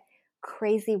and get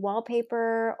crazy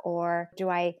wallpaper, or do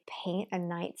I paint a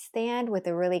nightstand with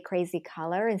a really crazy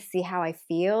color and see how I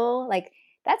feel? Like,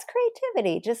 that's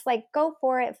creativity. Just like go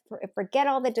for it. Forget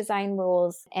all the design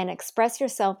rules and express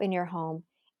yourself in your home.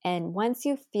 And once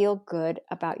you feel good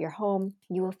about your home,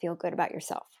 you will feel good about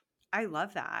yourself. I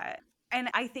love that. And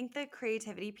I think the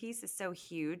creativity piece is so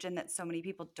huge and that so many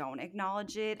people don't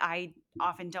acknowledge it. I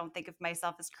often don't think of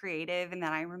myself as creative. And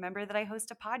then I remember that I host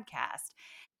a podcast.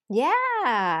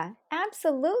 Yeah,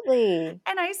 absolutely.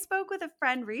 And I spoke with a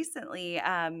friend recently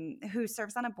who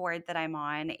serves on a board that I'm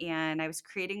on, and I was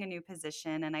creating a new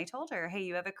position. And I told her, hey,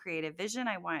 you have a creative vision.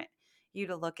 I want you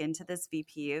to look into this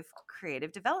VP of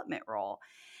creative development role.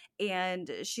 And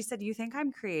she said, you think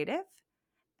I'm creative?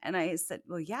 And I said,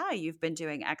 well, yeah, you've been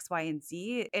doing X, Y, and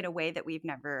Z in a way that we've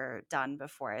never done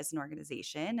before as an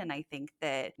organization. And I think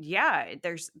that, yeah,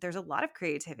 there's a lot of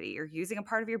creativity. You're using a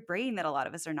part of your brain that a lot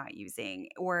of us are not using,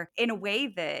 or in a way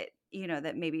that,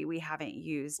 that maybe we haven't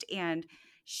used. And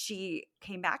she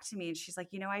came back to me and she's like,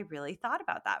 I really thought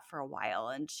about that for a while.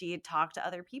 And she had talked to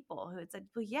other people who had said,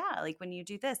 well, yeah, like when you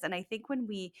do this. And I think when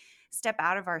we step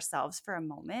out of ourselves for a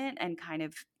moment and kind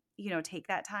of, take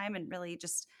that time and really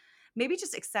just maybe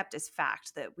just accept as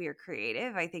fact that we are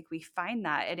creative. I think we find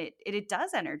that, and it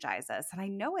does energize us. And I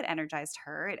know it energized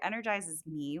her. It energizes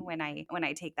me when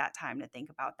I take that time to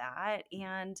think about that.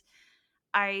 And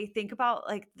I think about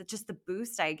like just the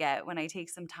boost I get when I take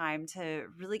some time to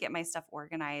really get my stuff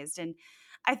organized. And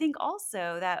I think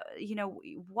also that,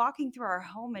 walking through our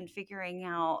home and figuring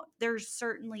out there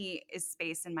certainly is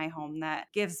space in my home that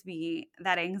gives me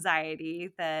that anxiety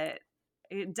that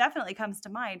it definitely comes to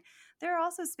mind. There are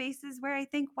also spaces where I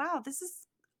think, wow, this is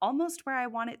almost where I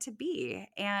want it to be.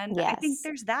 And I think Yes.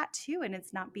 there's that too. And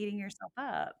it's not beating yourself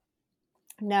up.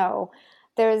 No.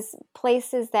 There's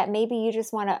places that maybe you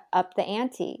just want to up the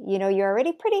ante. You're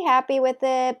already pretty happy with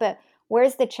it, but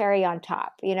where's the cherry on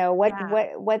top? Yeah.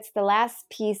 What's the last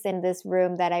piece in this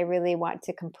room that I really want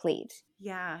to complete?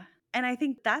 Yeah. And I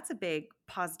think that's a big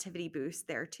positivity boost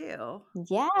there too.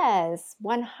 Yes,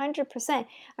 100%.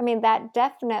 I mean, that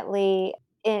definitely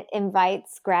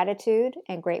invites gratitude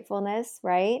and gratefulness,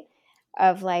 right?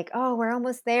 Of like, oh, we're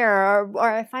almost there, or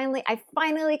I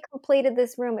finally completed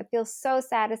this room. It feels so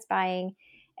satisfying,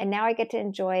 and now I get to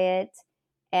enjoy it.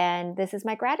 And this is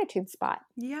my gratitude spot.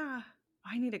 Yeah.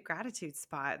 I need a gratitude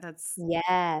spot.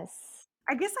 Yes.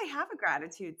 I guess I have a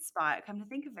gratitude spot. Come to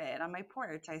think of it, on my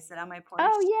porch. I sit on my porch.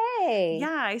 Oh, yay.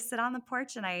 Yeah, I sit on the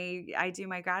porch and I do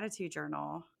my gratitude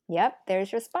journal. Yep,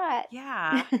 there's your spot.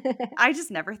 Yeah. I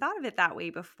just never thought of it that way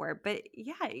before, but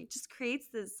yeah, it just creates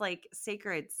this like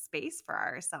sacred space for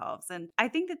ourselves. And I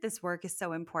think that this work is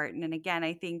so important. And again,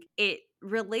 I think it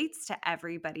relates to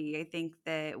everybody. I think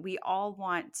we all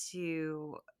want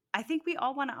to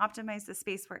optimize the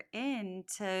space we're in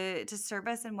to serve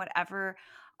us in whatever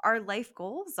our life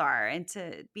goals are, and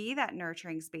to be that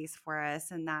nurturing space for us,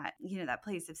 and that, that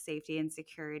place of safety and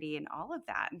security and all of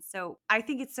that. And so I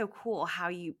think it's so cool how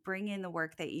you bring in the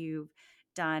work that you've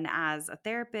done as a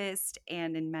therapist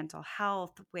and in mental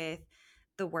health with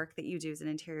the work that you do as an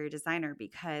interior designer,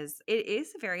 because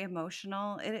it's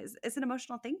an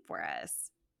emotional thing for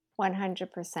us.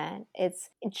 100%.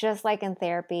 It's just like in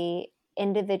therapy,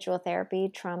 individual therapy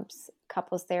trumps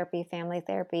couples therapy, family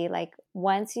therapy. Like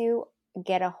once you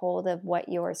get a hold of what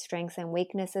your strengths and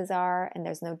weaknesses are, and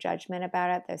there's no judgment about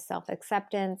it, there's self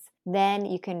acceptance, then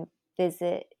you can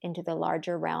visit into the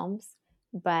larger realms.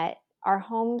 But our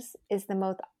homes is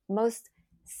the most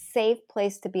safe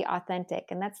place to be authentic.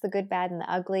 And that's the good, bad, and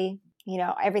the ugly,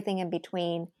 everything in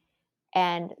between.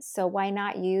 And so, why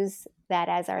not use that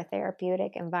as our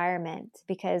therapeutic environment?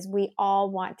 Because we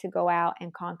all want to go out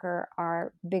and conquer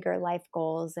our bigger life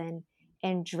goals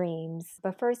and dreams.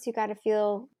 But first, you got to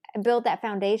feel and build that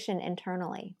foundation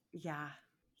internally. Yeah.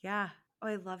 Yeah. Oh,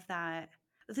 I love that.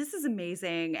 This is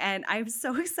amazing. And I'm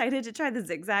so excited to try the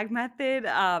zigzag method,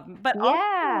 but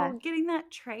Yeah. also getting that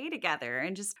tray together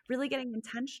and just really getting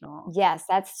intentional. Yes,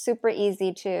 that's super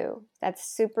easy too. That's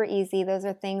super easy. Those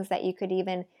are things that you could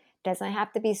even, doesn't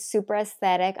have to be super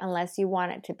aesthetic unless you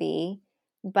want it to be.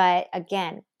 But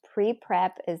again, pre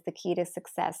prep is the key to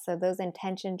success. So those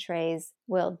intention trays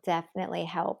will definitely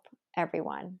help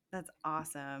everyone. That's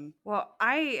awesome. Well,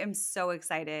 I am so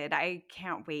excited. I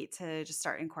can't wait to just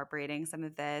start incorporating some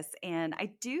of this. And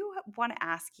I do want to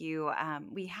ask you,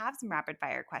 we have some rapid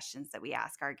fire questions that we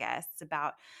ask our guests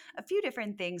about a few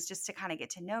different things just to kind of get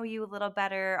to know you a little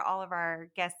better. All of our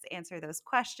guests answer those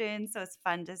questions. So it's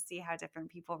fun to see how different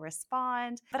people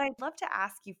respond. But I'd love to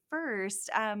ask you first,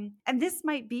 and this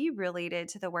might be related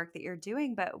to the work that you're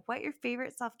doing, but what your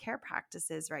favorite self care practice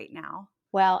is right now?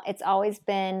 Well,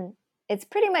 it's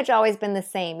pretty much always been the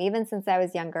same, even since I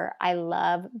was younger. I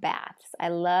love baths. I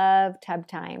love tub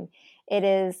time. It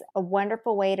is a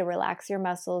wonderful way to relax your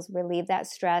muscles, relieve that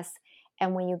stress.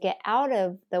 And when you get out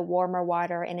of the warmer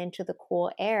water and into the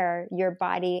cool air, your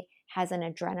body has an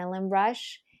adrenaline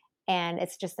rush, and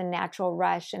it's just a natural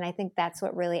rush. And I think that's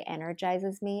what really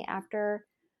energizes me after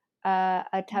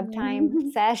a tub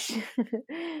time sesh.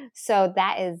 So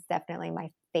that is definitely my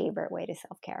favorite way to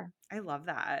self care. I love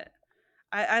that.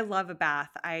 I love a bath.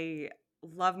 I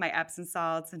love my Epsom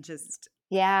salts and just,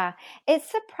 Yeah. It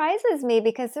surprises me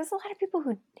because there's a lot of people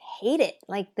who hate it.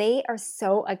 Like they are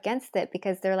so against it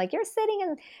because they're like, you're sitting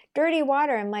in dirty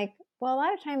water. I'm like, well, a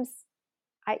lot of times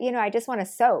I just want to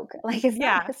soak. Like it's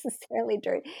not yeah. necessarily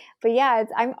dirty. But yeah,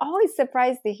 I'm always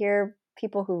surprised to hear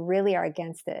people who really are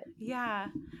against it. Yeah.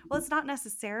 Well, it's not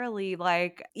necessarily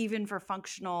like even for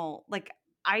functional, like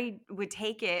I would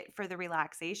take it for the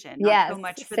relaxation, not so Yes,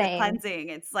 much for the same. cleansing.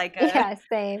 It's like a, Yeah,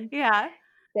 same. yeah.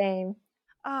 Same.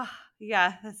 Oh,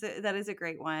 yeah, that is a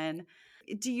great one.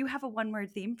 Do you have a one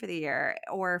word theme for the year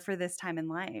or for this time in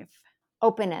life?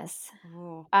 Openness.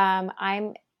 Oh,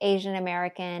 I'm Asian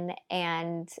American,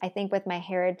 and I think with my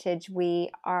heritage, we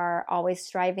are always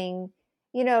striving,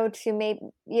 to make,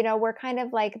 we're kind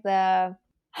of like the,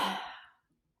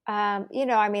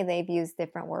 I mean, they've used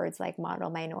different words like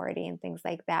model minority and things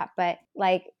like that, but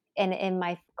like, and in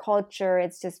my culture,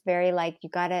 it's just very like you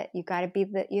gotta be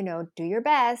the, do your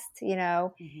best,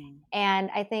 mhm. and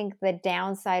I think the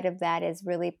downside of that is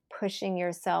really pushing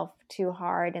yourself too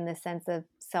hard in the sense of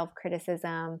self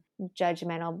criticism,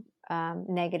 judgmental,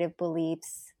 negative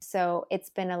beliefs. So it's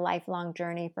been a lifelong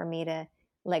journey for me to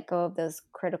let go of those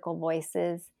critical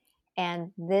voices.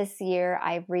 And this year,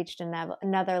 I've reached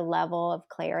another level of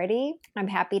clarity, I'm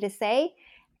happy to say.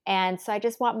 And so I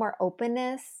just want more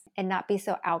openness and not be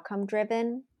so outcome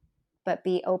driven, but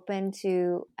be open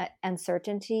to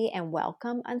uncertainty and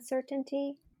welcome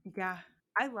uncertainty. Yeah,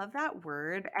 I love that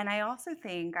word. And I also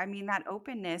think, I mean, that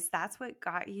openness, that's what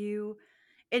got you,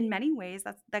 in many ways,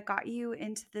 that got you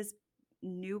into this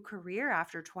new career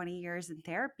after 20 years in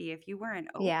therapy. If you weren't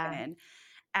Yeah. open,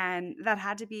 and that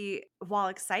had to be, while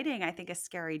exciting, I think a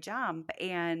scary jump.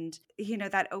 And,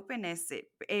 that openness,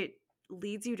 it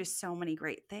leads you to so many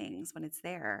great things when it's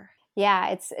there. Yeah,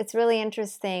 it's really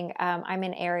interesting. I'm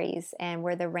in Aries and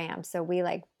we're the Ram, so we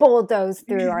like bulldoze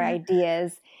through our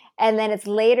ideas, and then it's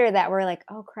later that we're like,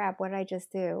 "Oh crap, what did I just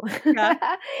do?"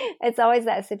 Yeah. It's always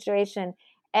that situation.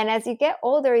 And as you get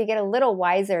older, you get a little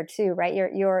wiser too, right?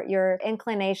 Your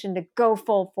inclination to go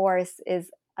full force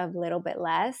is a little bit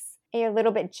less. And you're a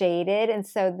little bit jaded, and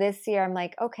so this year I'm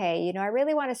like, okay, I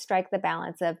really want to strike the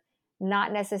balance of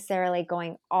not necessarily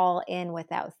going all in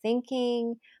without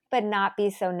thinking, but not be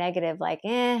so negative, like,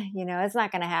 it's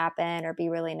not going to happen, or be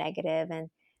really negative. And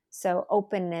so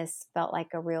openness felt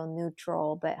like a real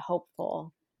neutral but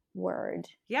hopeful word.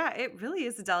 Yeah, it really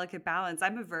is a delicate balance.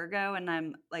 I'm a Virgo and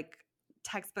I'm like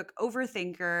textbook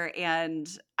overthinker, and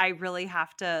I really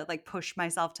have to like push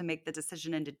myself to make the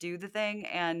decision and to do the thing,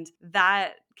 and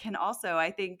that can also,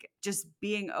 I think, just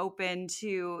being open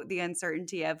to the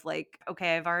uncertainty of like,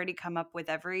 okay, I've already come up with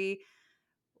every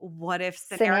what if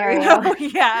scenario. Scenario.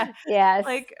 Yeah. Yes.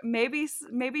 Like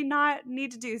maybe not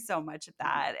need to do so much of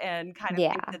that and kind of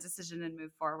make the Yeah. decision and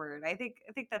move forward. I think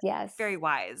that's Yes. very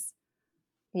wise.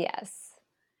 Yes.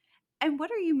 And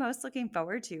what are you most looking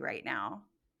forward to right now?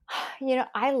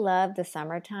 I love the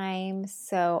summertime.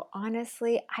 So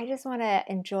honestly, I just want to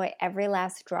enjoy every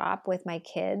last drop with my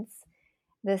kids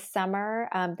this summer.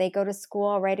 They go to school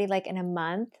already like in a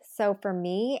month. So for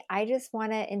me, I just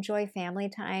want to enjoy family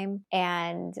time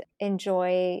and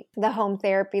enjoy the home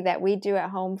therapy that we do at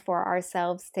home for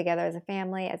ourselves together as a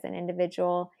family, as an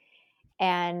individual.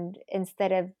 And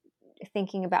instead of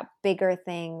thinking about bigger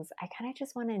things, I kind of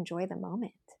just want to enjoy the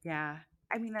moment. Yeah.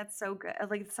 I mean, that's so good.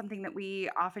 Like, it's something that we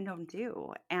often don't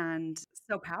do and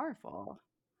so powerful.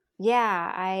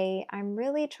 Yeah, I'm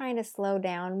really trying to slow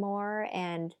down more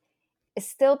and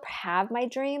still have my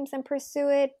dreams and pursue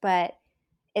it, but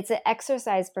it's an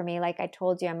exercise for me. Like I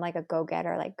told you, I'm like a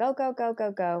go-getter, like go, go, go,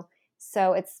 go, go.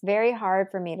 So it's very hard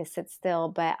for me to sit still,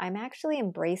 but I'm actually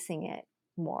embracing it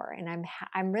more, and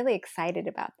I'm really excited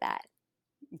about that.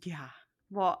 Yeah.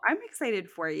 Well, I'm excited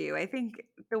for you. I think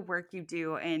the work you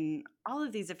do in all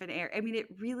of these different areas, I mean, it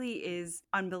really is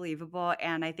unbelievable.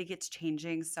 And I think it's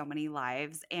changing so many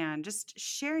lives and just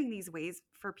sharing these ways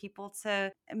for people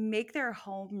to make their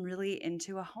home really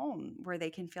into a home where they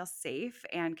can feel safe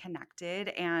and connected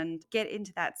and get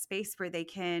into that space where they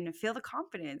can feel the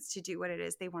confidence to do what it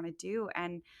is they want to do.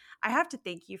 And I have to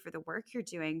thank you for the work you're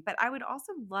doing, but I would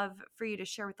also love for you to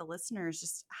share with the listeners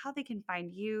just how they can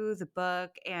find you, the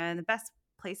book, and the best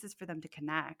places for them to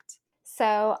connect.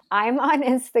 So I'm on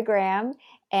Instagram,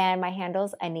 and my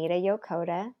handle's Anita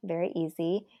Yokota, very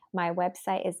easy. My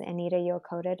website is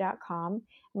anitayokota.com.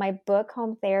 My book,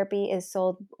 Home Therapy, is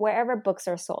sold wherever books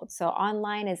are sold. So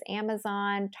online is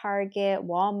Amazon, Target,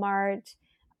 Walmart,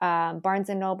 Barnes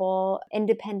and Noble,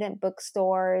 independent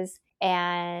bookstores,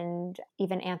 and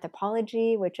even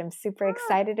Anthropology, which I'm super Ah,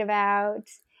 excited about.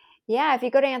 Yeah, if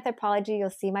you go to Anthropology, you'll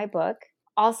see my book.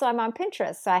 also I'm on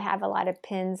Pinterest. So I have a lot of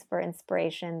pins for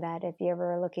inspiration that if you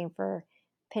ever are looking for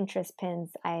Pinterest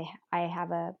pins, I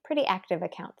have a pretty active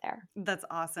account there. That's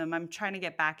awesome. I'm trying to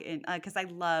get back in because I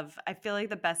feel like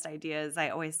the best ideas, I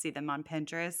always see them on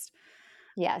Pinterest.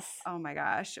 Yes. Oh my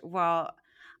gosh. Well,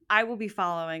 I will be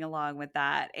following along with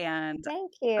that. And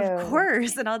Thank of you.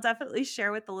 course, and I'll definitely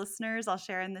share with the listeners. I'll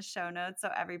share in the show notes so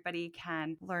everybody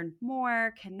can learn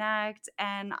more, connect.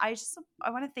 And I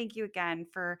want to thank you again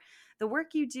for the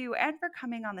work you do and for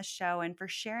coming on the show and for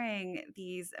sharing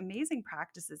these amazing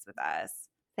practices with us.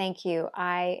 Thank you.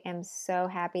 I am so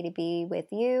happy to be with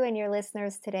you and your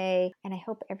listeners today. And I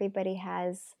hope everybody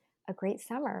has a great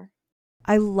summer.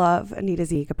 I love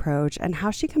Anita's unique approach and how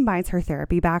she combines her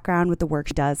therapy background with the work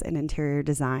she does in interior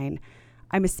design.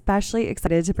 I'm especially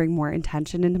excited to bring more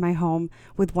intention into my home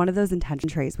with one of those intention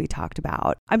trays we talked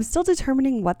about. I'm still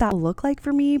determining what that will look like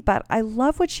for me, but I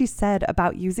love what she said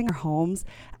about using our homes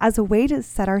as a way to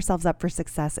set ourselves up for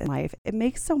success in life. It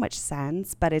makes so much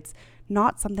sense, but it's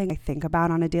not something I think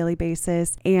about on a daily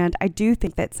basis. And I do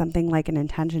think that something like an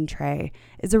intention tray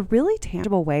is a really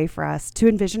tangible way for us to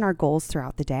envision our goals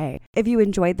throughout the day. If you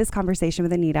enjoyed this conversation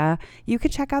with Anita, you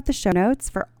can check out the show notes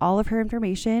for all of her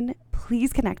information.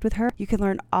 Please connect with her. You can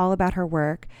learn all about her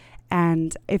work.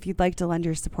 And if you'd like to lend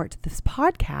your support to this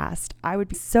podcast, I would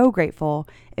be so grateful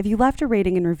if you left a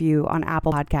rating and review on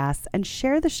Apple Podcasts and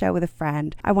share the show with a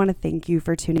friend. I want to thank you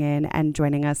for tuning in and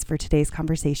joining us for today's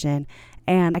conversation.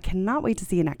 And I cannot wait to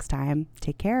see you next time.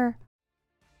 Take care.